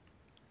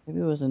 Maybe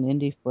it was an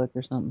indie flick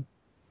or something.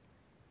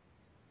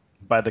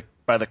 By the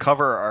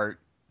cover art,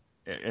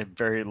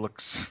 it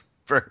looks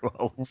very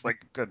well. Looks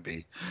like it could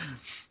be.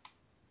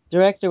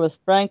 Director was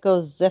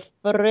Franco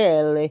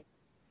Zeffirelli.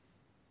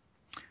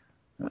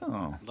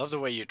 Oh. Love the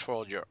way you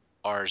twirled your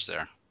R's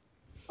there.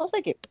 Oh,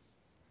 thank you.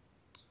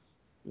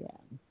 Yeah.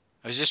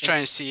 I was just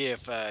trying to see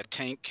if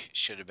Tank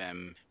should have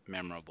been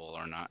memorable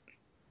or not.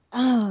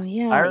 Oh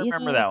yeah. I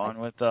remember that one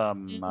with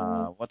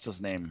what's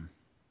his name?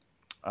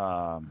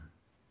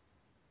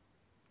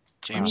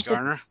 James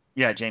Garner.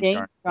 Yeah,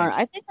 James Garner.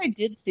 I think I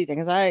did see that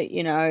because I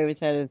always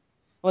had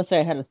I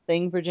had a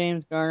thing for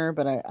James Garner,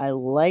 but I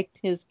liked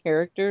his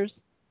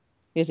characters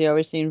because he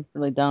always seemed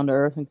really down to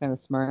earth and kind of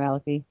smart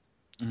alecky.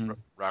 Mm-hmm.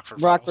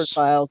 Rockford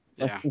Files.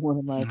 Yeah. One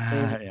of my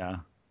favorites. Yeah.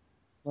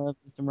 Love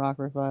some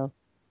Rockford Files.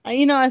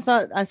 I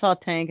thought I saw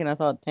Tank and I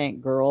thought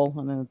Tank Girl,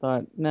 and then I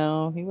thought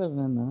no, he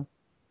wasn't in that.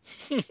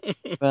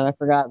 But I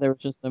forgot there was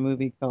just a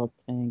movie called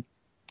Tank.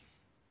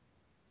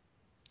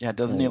 Yeah,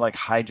 doesn't he like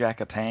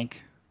hijack a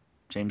tank?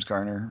 James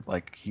Garner,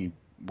 like he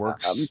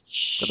works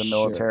for the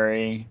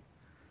military.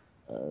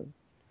 And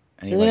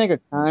he like a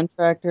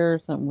contractor or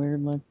something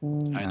weird like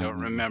that? I don't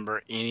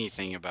remember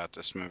anything about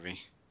this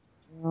movie.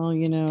 Well,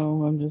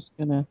 I'm just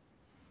gonna.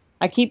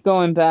 I keep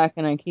going back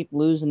and I keep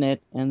losing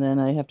it, and then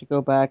I have to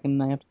go back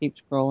and I have to keep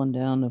scrolling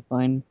down to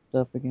find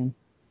stuff again.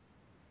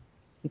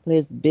 He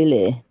plays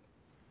Billy.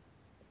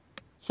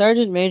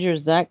 Sergeant Major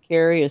Zach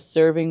Carey is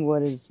serving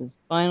what is his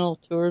final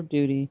tour of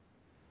duty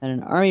at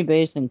an Army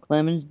base in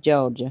Clemens,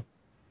 Georgia.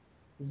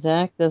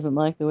 Zach doesn't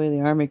like the way the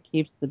Army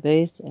keeps the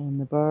base,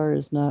 and the bar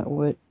is not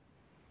what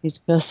he's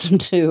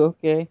accustomed to.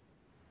 Okay.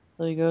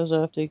 So he goes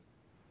off to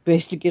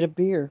base to get a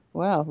beer.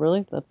 Wow,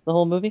 really? That's the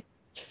whole movie?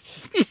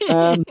 He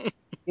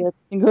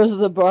goes to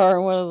the bar,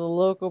 and one of the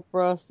local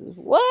prostitutes.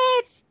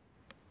 What?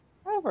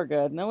 Oh, for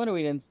God. No wonder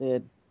we didn't see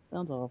it.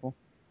 Sounds awful.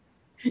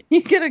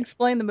 You could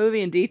explain the movie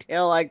in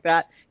detail like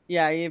that.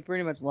 Yeah, you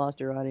pretty much lost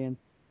your audience.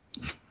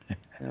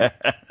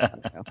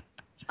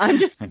 I'm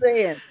just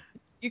saying.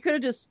 You could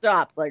have just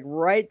stopped, like,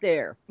 right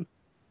there.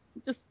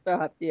 Just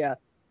stopped, yeah.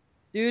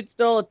 Dude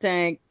stole a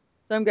tank.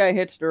 Some guy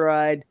hitched a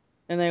ride.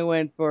 And they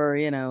went for,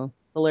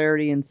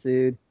 hilarity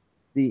ensued.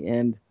 The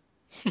end.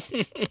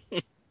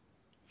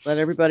 let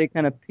everybody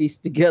kind of piece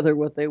together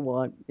what they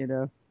want,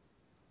 and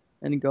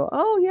go,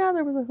 oh yeah,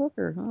 there was a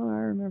hooker. Oh, I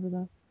remember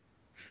that.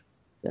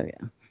 So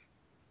yeah.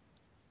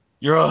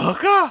 You're a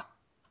hooker?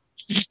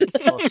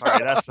 Oh,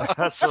 sorry,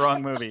 that's the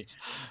wrong movie.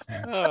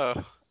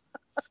 Oh.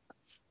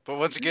 But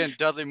once again,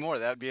 Dudley Moore,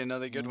 that would be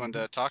another good one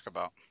to talk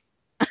about.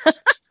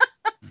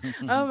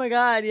 Oh my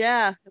God,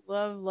 yeah.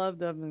 Love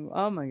Dudley.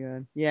 Oh my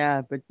God.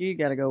 Yeah, but you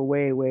gotta go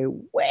way, way,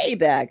 way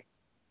back.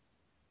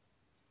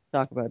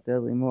 Talk about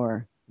Dudley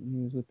Moore.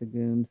 He was with the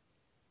Goons.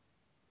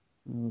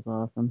 That was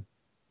awesome.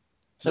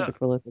 Such a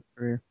prolific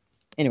career.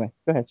 Anyway,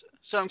 go ahead.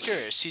 So I'm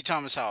curious, C.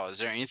 Thomas Howell, is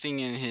there anything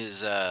in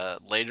his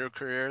later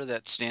career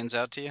that stands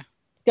out to you?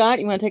 Scott,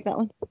 you want to take that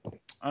one?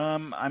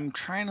 I'm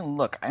trying to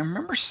look. I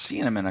remember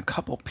seeing him in a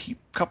couple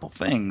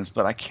things,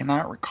 but I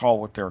cannot recall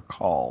what they're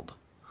called.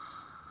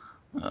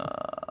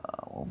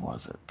 What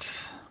was it?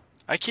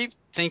 I keep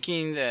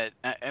thinking that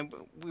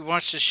we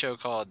watched a show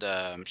called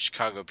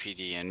Chicago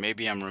PD, and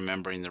maybe I'm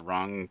remembering the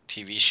wrong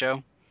TV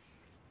show,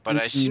 but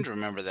I seem to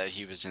remember that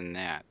he was in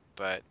that,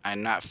 but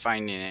I'm not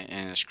finding it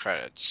in his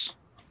credits.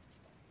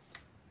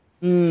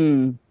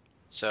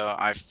 So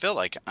I feel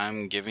like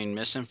I'm giving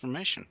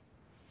misinformation.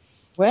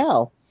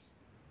 Well,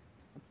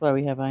 that's why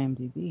we have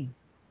IMDb.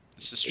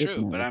 This is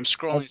true, but I'm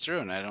scrolling through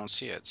and I don't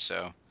see it,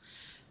 so.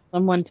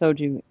 Someone told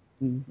you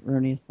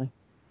erroneously.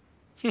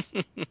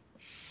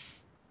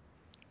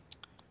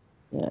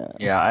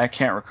 Yeah, I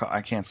can't recall.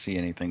 I can't see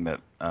anything that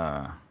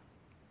I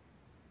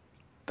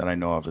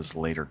know of his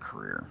later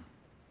career.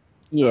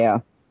 Yeah,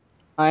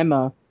 I'm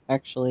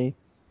actually.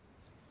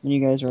 When you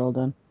guys are all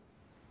done,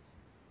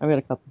 I've got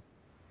a couple.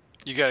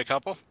 You got a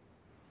couple?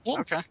 Yeah.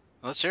 Okay,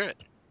 let's hear it.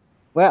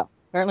 Well,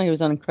 apparently he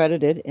was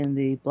uncredited in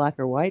the Black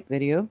or White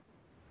video,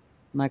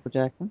 Michael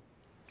Jackson.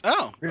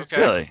 Oh,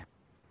 okay. Really?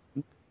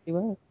 He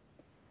was.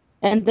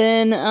 And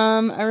then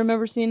I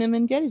remember seeing him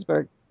in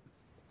Gettysburg.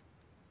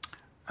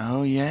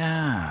 Oh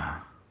yeah.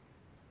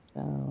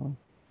 So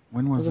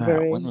when was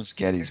that? When was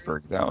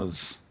Gettysburg? That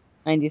was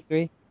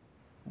 93.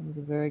 That was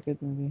a very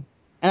good movie.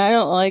 And I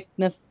don't like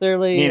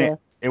necessarily.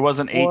 It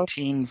wasn't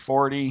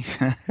 1840.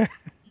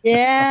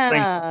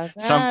 Yeah.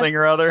 something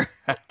or other.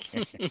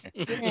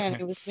 Yeah,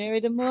 he was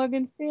married to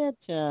Morgan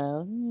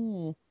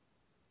Fairchild.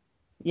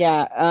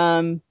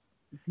 Yeah.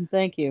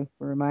 Thank you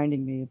for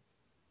reminding me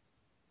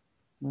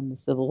when the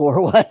Civil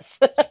War was.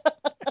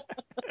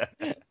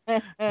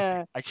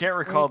 I can't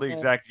recall the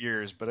exact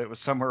years, but it was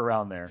somewhere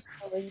around there.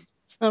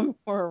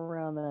 Somewhere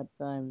around that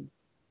time.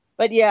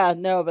 But yeah,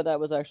 no, but that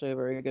was actually a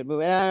very good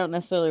movie. And I don't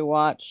necessarily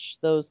watch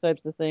those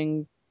types of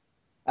things.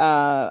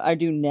 I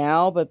do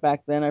now, but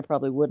back then I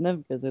probably wouldn't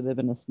have because it would have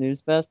been a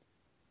snooze fest.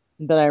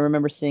 But I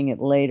remember seeing it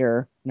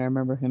later, and I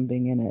remember him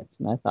being in it,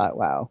 and I thought,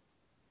 wow.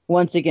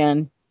 Once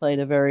again, played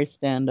a very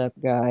stand-up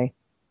guy.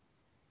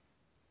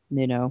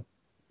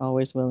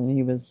 Always willing.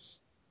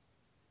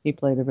 He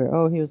played a very.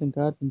 Oh, he was in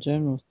Gods and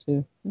Generals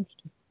too.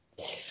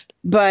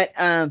 But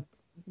in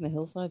the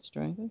Hillside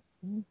Strangler,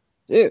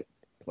 dude,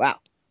 wow.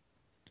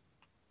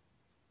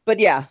 But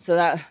yeah, so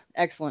that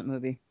excellent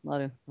movie. A lot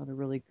of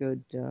really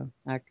good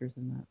actors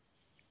in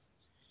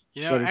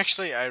that.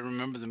 Actually, I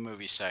remember the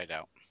movie Side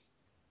Out.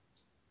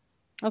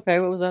 Okay,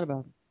 what was that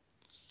about?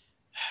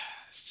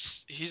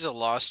 He's a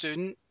law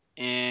student,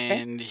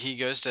 and he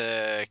goes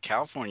to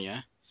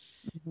California.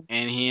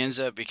 And he ends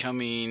up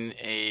becoming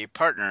a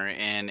partner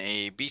in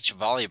a beach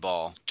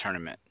volleyball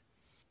tournament.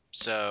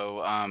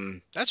 So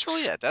that's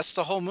really it. That's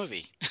the whole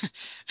movie.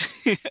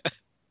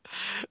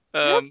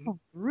 That's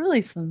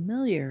really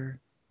familiar.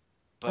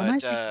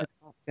 But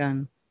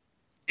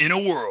in a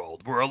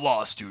world where a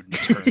law student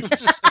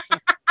turns,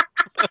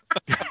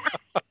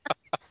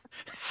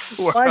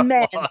 one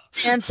man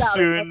stands out.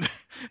 Soon.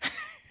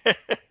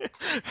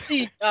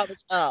 C.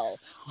 Thomas Howell,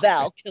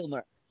 Val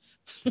Kilmer.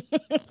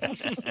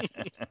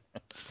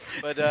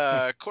 But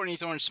Courtney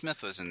Thorne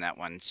Smith was in that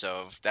one,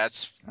 so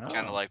that's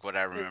kind of like what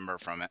I remember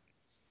from it.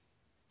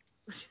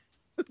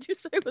 What did you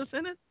say was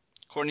in it?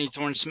 Courtney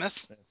Thorne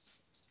Smith?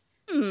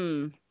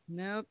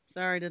 Nope.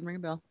 Sorry, didn't ring a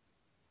bell.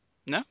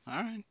 No?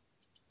 All right.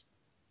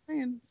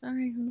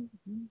 Sorry.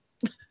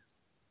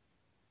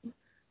 Well,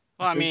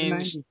 I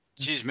mean,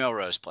 she's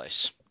Melrose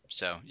Place.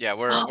 So, yeah,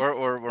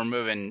 we're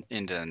moving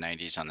into the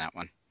 90s on that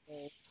one.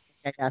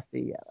 I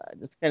see. I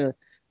just kind of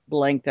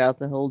blanked out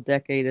the whole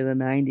decade of the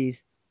 90s.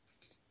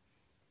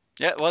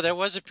 Yeah, well, there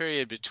was a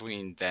period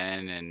between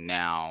then and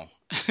now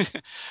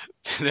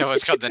that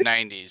was called the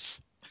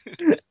 90s.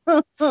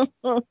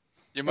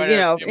 You might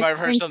have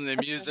heard some of the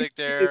music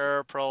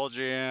there, Pearl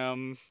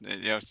Jam,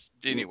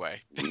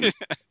 anyway.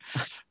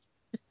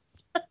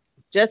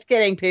 Just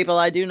kidding, people.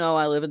 I do know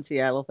I live in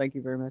Seattle. Thank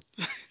you very much.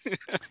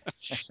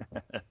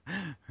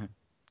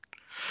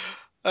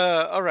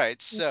 All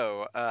right,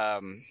 so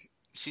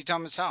C.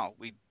 Thomas Howell,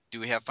 do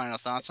we have final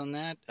thoughts on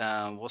that?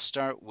 We'll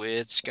start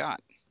with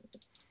Scott.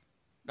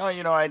 No,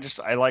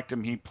 I liked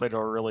him. He played a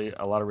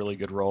lot of really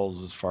good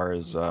roles as far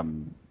as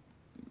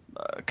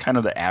kind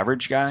of the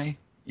average guy.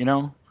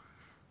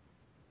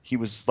 He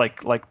was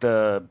like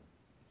the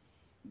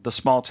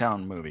small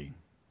town movie.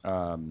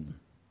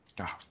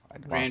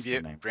 lost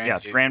the name. Grandview.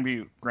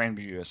 Yeah,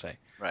 Grandview USA.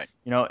 Right.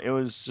 It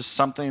was just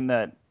something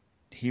that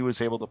he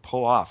was able to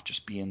pull off,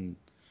 just being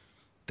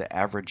the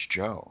average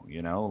Joe.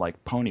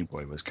 Like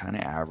Ponyboy was kind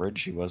of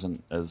average. He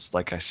wasn't as,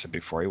 like I said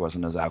before, he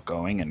wasn't as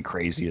outgoing and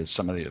crazy as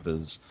some of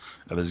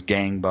his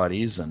gang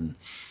buddies, and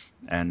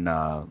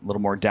a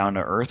little more down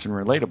to earth and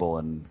relatable.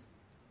 And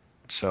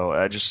so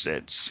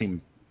it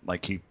seemed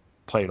like he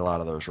played a lot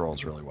of those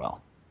roles really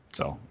well.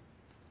 So,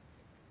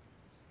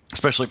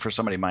 especially for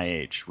somebody my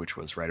age, which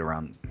was I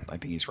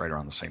think he's right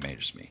around the same age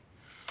as me.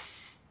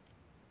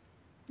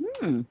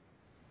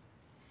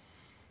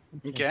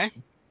 Okay.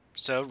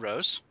 So,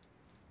 Rose?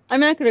 I'm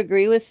not going to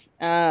agree with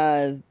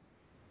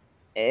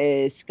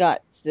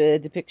Scott's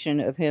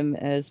depiction of him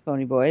as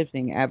Ponyboy as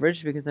being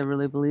average, because I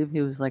really believe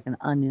he was like an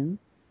onion.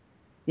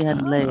 He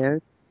had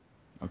layers.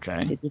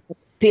 Okay. You just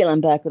peel him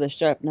back with a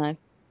sharp knife.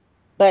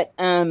 But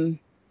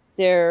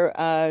there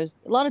a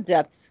lot of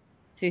depth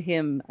to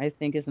him, I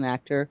think, as an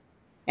actor.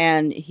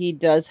 And he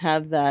does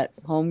have that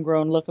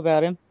homegrown look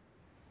about him.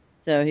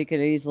 So he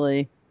could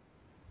easily,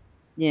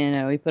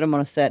 he put him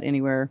on a set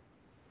anywhere,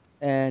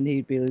 and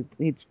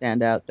he'd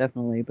stand out,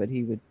 definitely, but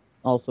he would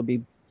also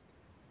be,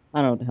 I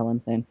don't know what the hell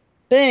I'm saying.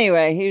 But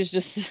anyway,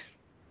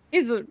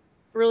 he's a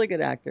really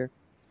good actor.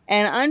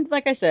 And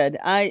like I said,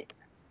 I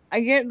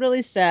get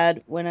really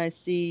sad when I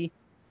see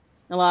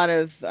a lot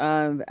of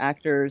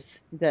actors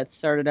that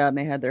started out and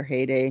they had their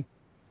heyday,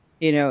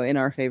 in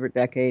our favorite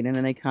decade, and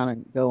then they kind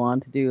of go on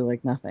to do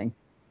like nothing.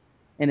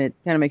 And it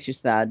kind of makes you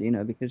sad,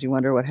 because you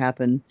wonder what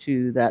happened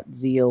to that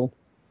zeal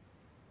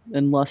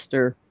and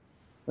luster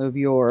of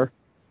yore,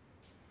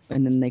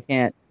 and then they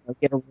can't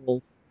get a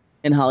role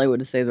in Hollywood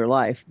to save their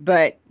life.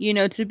 But,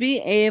 to be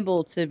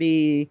able to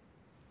be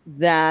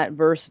that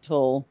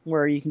versatile,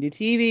 where you can do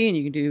TV and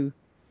you can do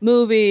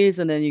movies,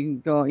 and then you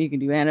can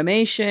do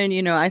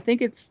animation, I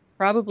think it's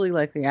probably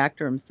like the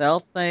actor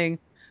himself saying,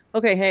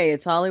 okay, hey,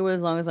 it's Hollywood.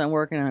 As long as I'm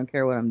working, I don't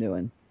care what I'm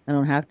doing. I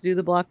don't have to do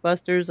the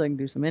blockbusters. I can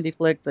do some indie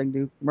flicks. I can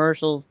do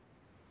commercials.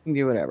 I can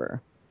do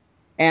whatever.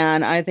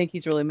 And I think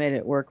he's really made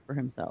it work for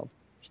himself.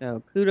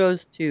 So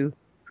kudos to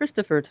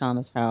Christopher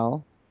Thomas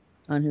Howell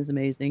on his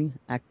amazing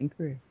acting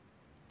career.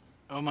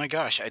 Oh my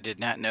gosh, I did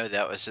not know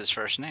that was his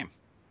first name.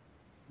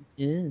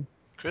 Yeah.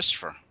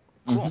 Christopher.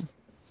 Cool.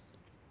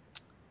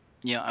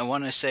 Mm-hmm. I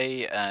want to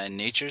say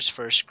nature's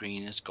first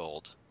green is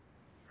gold.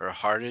 Her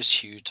heart is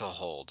hue to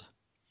hold.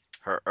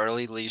 Her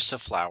early leaves a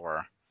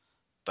flower,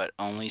 but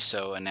only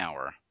so an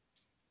hour.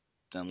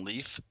 Then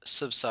leaf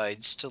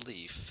subsides to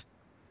leaf,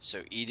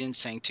 so Eden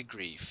sank to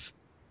grief.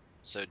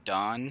 So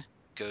dawn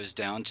goes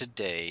down to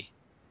day,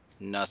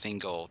 nothing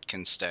gold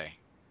can stay.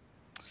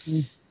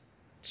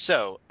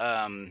 So,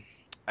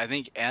 I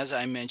think, as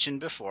I mentioned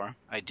before,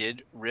 I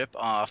did rip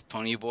off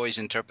Ponyboy's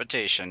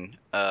interpretation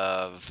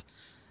of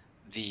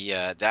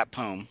that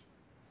poem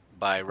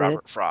by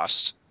Robert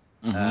Frost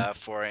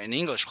for an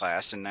English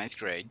class in 9th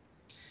grade.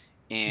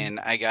 And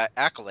I got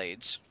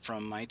accolades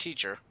from my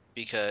teacher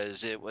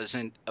because it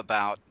wasn't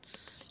about,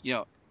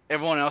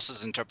 everyone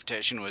else's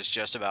interpretation was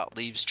just about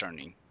leaves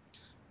turning.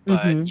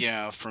 But,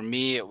 for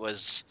me, it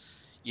was,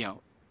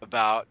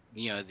 about,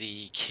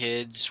 the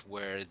kids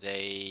where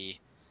they,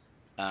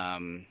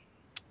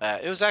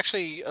 it was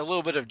actually a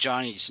little bit of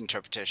Johnny's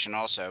interpretation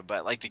also,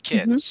 but like the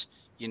kids,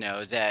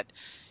 that,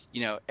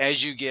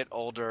 as you get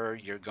older,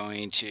 you're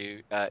going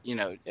to,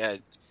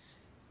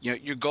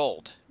 you're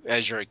gold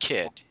as you're a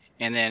kid.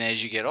 And then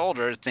as you get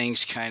older,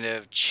 things kind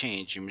of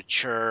change. You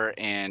mature,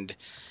 and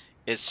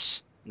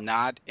it's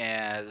not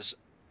as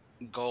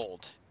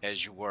gold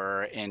as you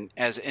were and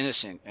as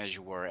innocent as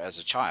you were as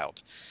a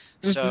child.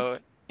 So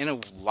in a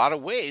lot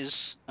of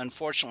ways,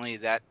 unfortunately,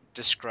 that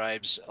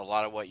describes a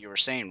lot of what you were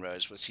saying,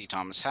 Rose, with C.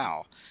 Thomas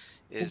Howell.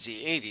 Is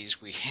the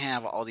 80s, we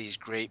have all these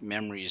great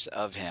memories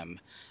of him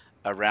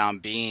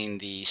around being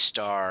the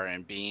star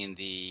and being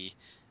the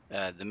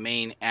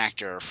main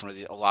actor for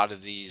a lot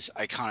of these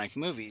iconic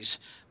movies.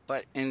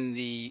 But in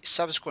the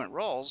subsequent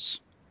roles,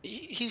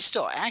 he's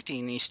still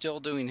acting, he's still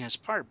doing his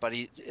part, but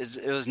it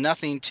was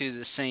nothing to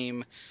the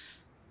same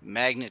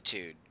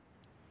magnitude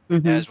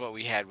as what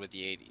we had with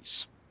the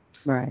 80s.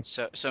 Right.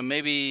 So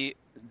maybe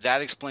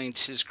that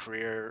explains his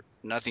career.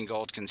 Nothing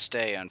gold can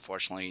stay,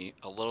 unfortunately,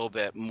 a little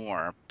bit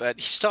more. But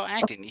he's still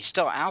acting. He's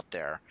still out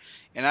there.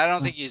 And I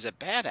don't think he's a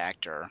bad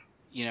actor,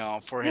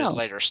 for his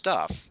later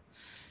stuff.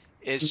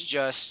 It's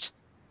just,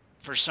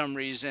 for some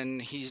reason,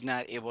 he's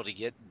not able to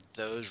get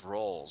those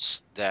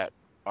roles that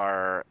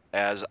are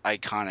as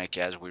iconic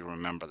as we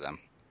remember them.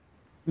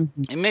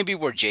 And maybe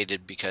we're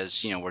jaded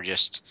because, we're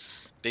just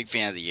big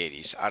fan of the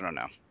 80s. I don't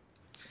know.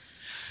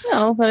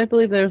 No, but I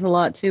believe there's a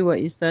lot to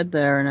what you said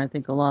there, and I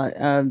think a lot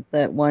of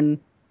the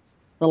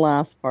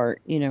last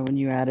part, when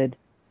you added,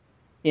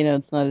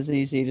 it's not as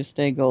easy to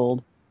stay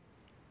gold.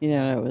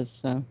 It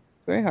was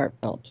very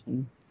heartfelt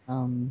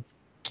and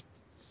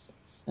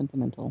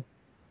sentimental.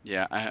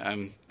 Yeah,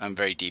 I'm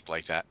very deep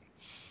like that.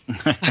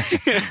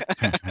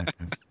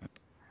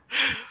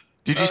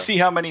 Did you see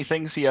how many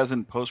things he has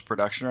in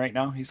post-production right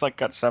now? He's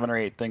got 7 or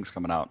 8 things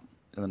coming out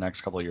in the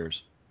next couple of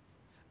years.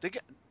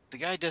 the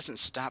guy doesn't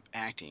stop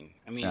acting.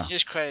 I mean,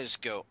 his credits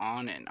go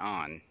on and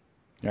on.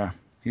 Yeah,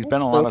 he's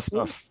been in a lot of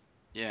stuff.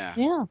 Yeah.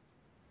 Yeah.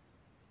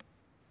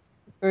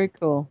 Very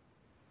cool.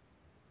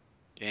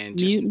 And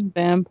Mutant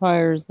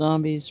Vampire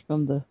Zombies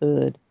from the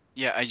Hood.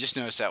 Yeah, I just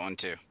noticed that one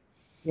too.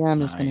 Yeah, I'm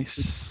just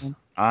nice.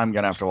 I'm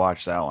gonna have to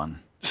watch that one.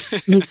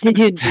 You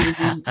do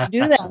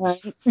that one.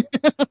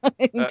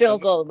 Tell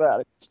us all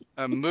about it.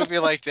 A movie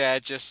like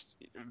that just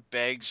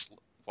begs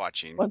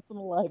watching. Once in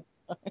a lifetime.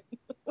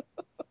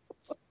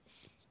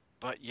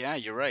 But yeah,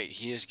 you're right.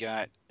 He has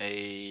got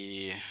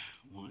a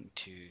 1,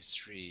 2,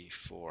 3,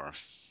 4,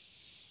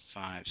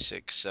 5,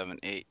 6, 7,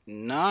 8,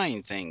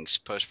 9 things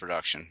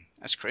post-production.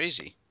 That's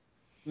crazy.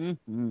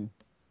 Mm-hmm.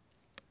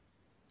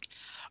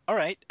 All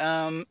right.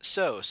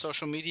 So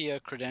social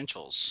media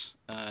credentials.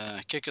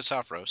 Kick us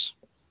off, Rose.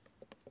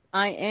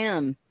 I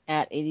am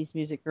at 80's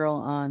Music Girl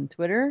on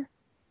Twitter.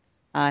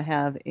 I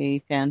have a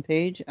fan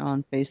page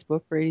on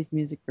Facebook for 80's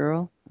Music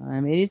Girl.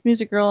 I'm 80's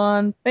Music Girl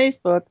on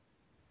Facebook.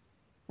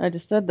 I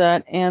just said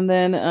that. And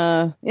then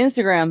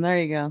Instagram.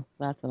 There you go.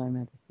 That's what I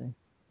meant to say.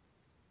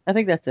 I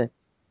think that's it.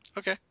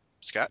 Okay.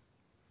 Scott?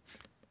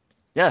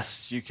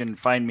 Yes, you can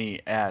find me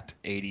at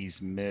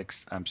 80's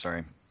Mix. I'm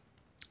sorry.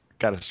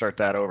 Got to start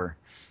that over.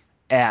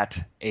 At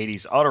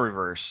 80's Auto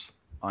Reverse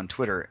on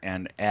Twitter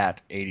and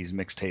at 80's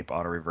Mixtape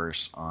Auto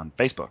Reverse on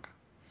Facebook.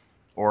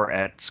 Or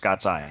at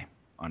Scott's Eye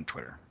on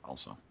Twitter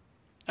also.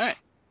 All right.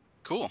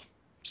 Cool.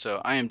 So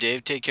I am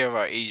Dave. Take care of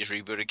our 80's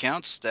Reboot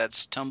accounts.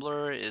 That's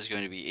Tumblr is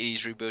going to be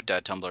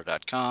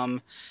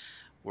 80sreboot.tumblr.com.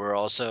 We're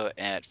also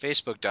at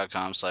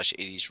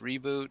facebook.com/80s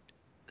Reboot,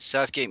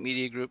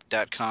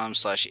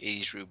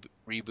 southgatemediagroup.com/80s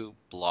Reboot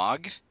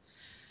blog.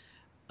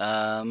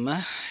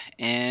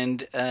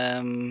 And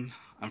I'm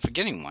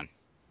forgetting one.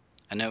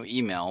 I know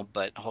email,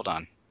 but hold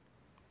on.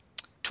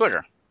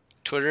 Twitter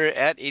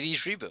at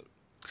 80s Reboot.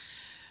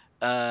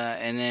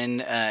 And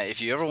then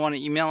if you ever want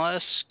to email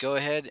us, go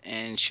ahead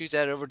and shoot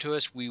that over to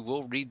us. We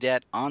will read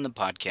that on the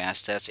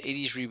podcast. That's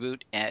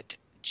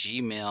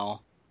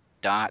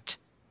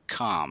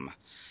 80sreboot@gmail.com.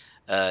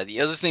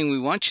 The other thing we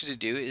want you to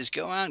do is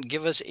go out and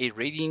give us a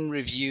rating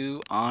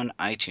review on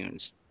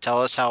iTunes.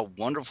 Tell us how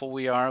wonderful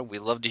we are. We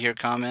love to hear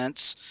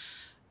comments.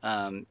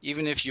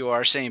 Even if you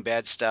are saying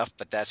bad stuff,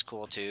 but that's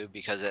cool too,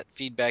 because that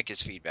feedback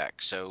is feedback,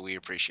 so we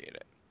appreciate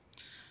it.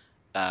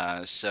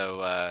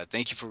 So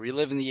thank you for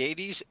reliving the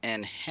 80s,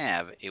 and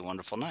have a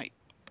wonderful night.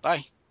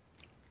 Bye.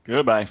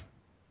 Goodbye.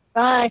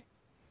 Bye.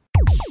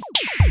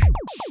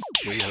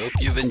 We hope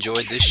you've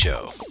enjoyed this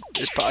show.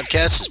 This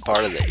podcast is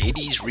part of the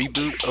 80s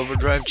Reboot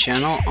Overdrive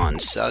channel on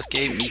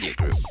Southgate Media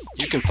Group.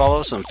 You can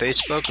follow us on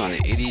Facebook on the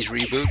 80s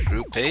Reboot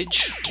group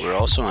page. We're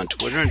also on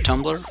Twitter and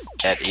Tumblr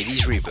at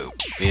 80s Reboot.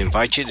 We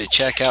invite you to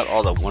check out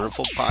all the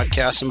wonderful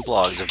podcasts and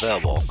blogs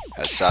available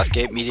at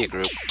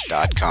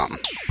southgatemediagroup.com.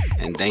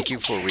 And thank you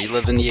for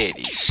reliving the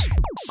 80s.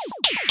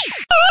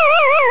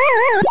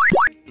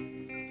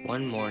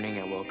 One morning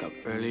I woke up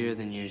earlier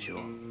than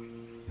usual.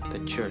 The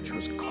church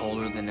was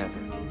colder than ever.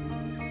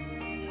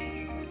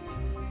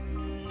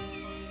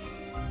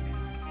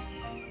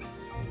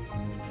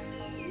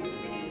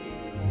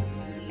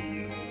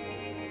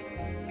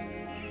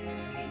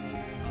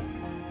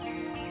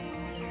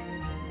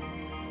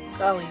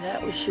 Golly,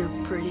 that was sure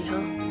pretty,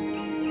 huh?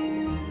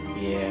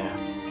 Yeah.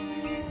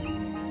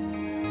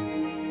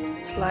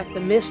 It's like the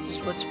mist is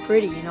what's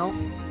pretty, you know?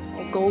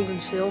 All gold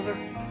and silver.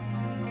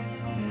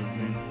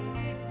 Mm-hmm.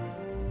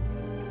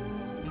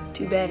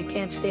 Too bad it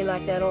can't stay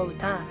like that all the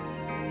time.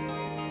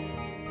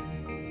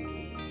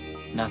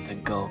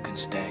 Nothing gold can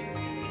stay.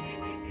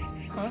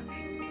 Huh?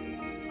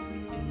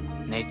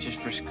 Nature's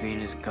first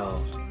green is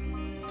gold.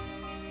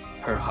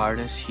 Her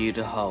hardest hue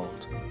to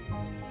hold.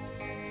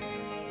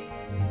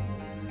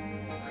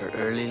 Her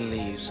early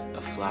leaves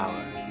a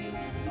flower,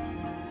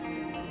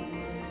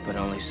 but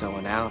only so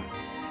an hour.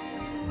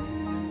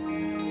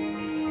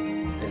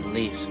 Then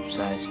leaf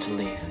subsides to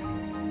leaf,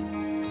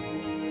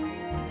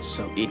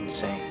 so Eden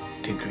sang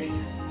to grief.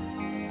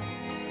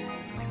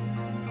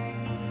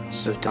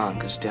 So dawn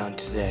goes down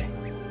today.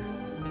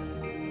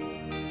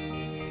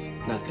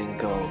 Nothing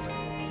gold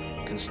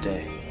can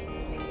stay.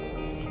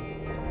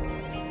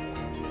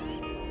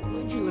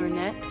 Where'd you learn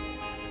that?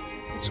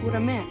 That's what I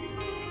meant.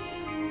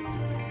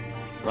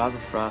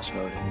 Robert Frost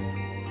wrote it.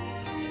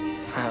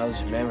 I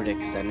always remembered it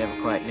because I never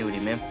quite knew what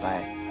he meant by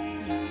it.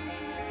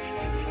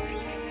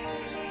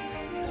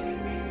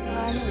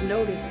 I never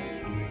noticed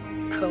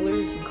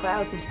colors and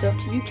clouds and stuff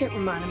till you kept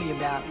reminding me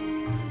about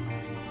them.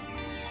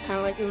 It's kind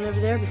of like they were never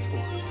there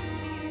before.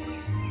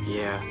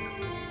 Yeah.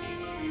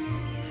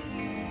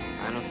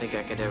 I don't think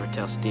I could ever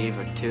tell Steve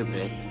or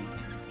Two-Bit,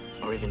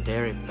 or even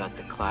Derry about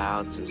the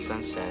clouds and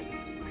sunset.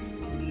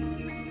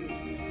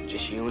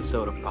 Just you and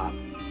Soda Pop.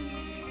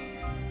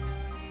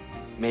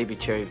 Maybe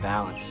Cherry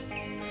Valance.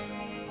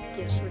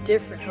 Guess we're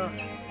different, huh?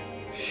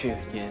 Shoot,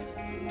 yeah.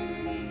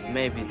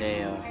 Maybe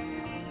they,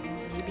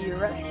 Maybe you're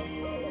right.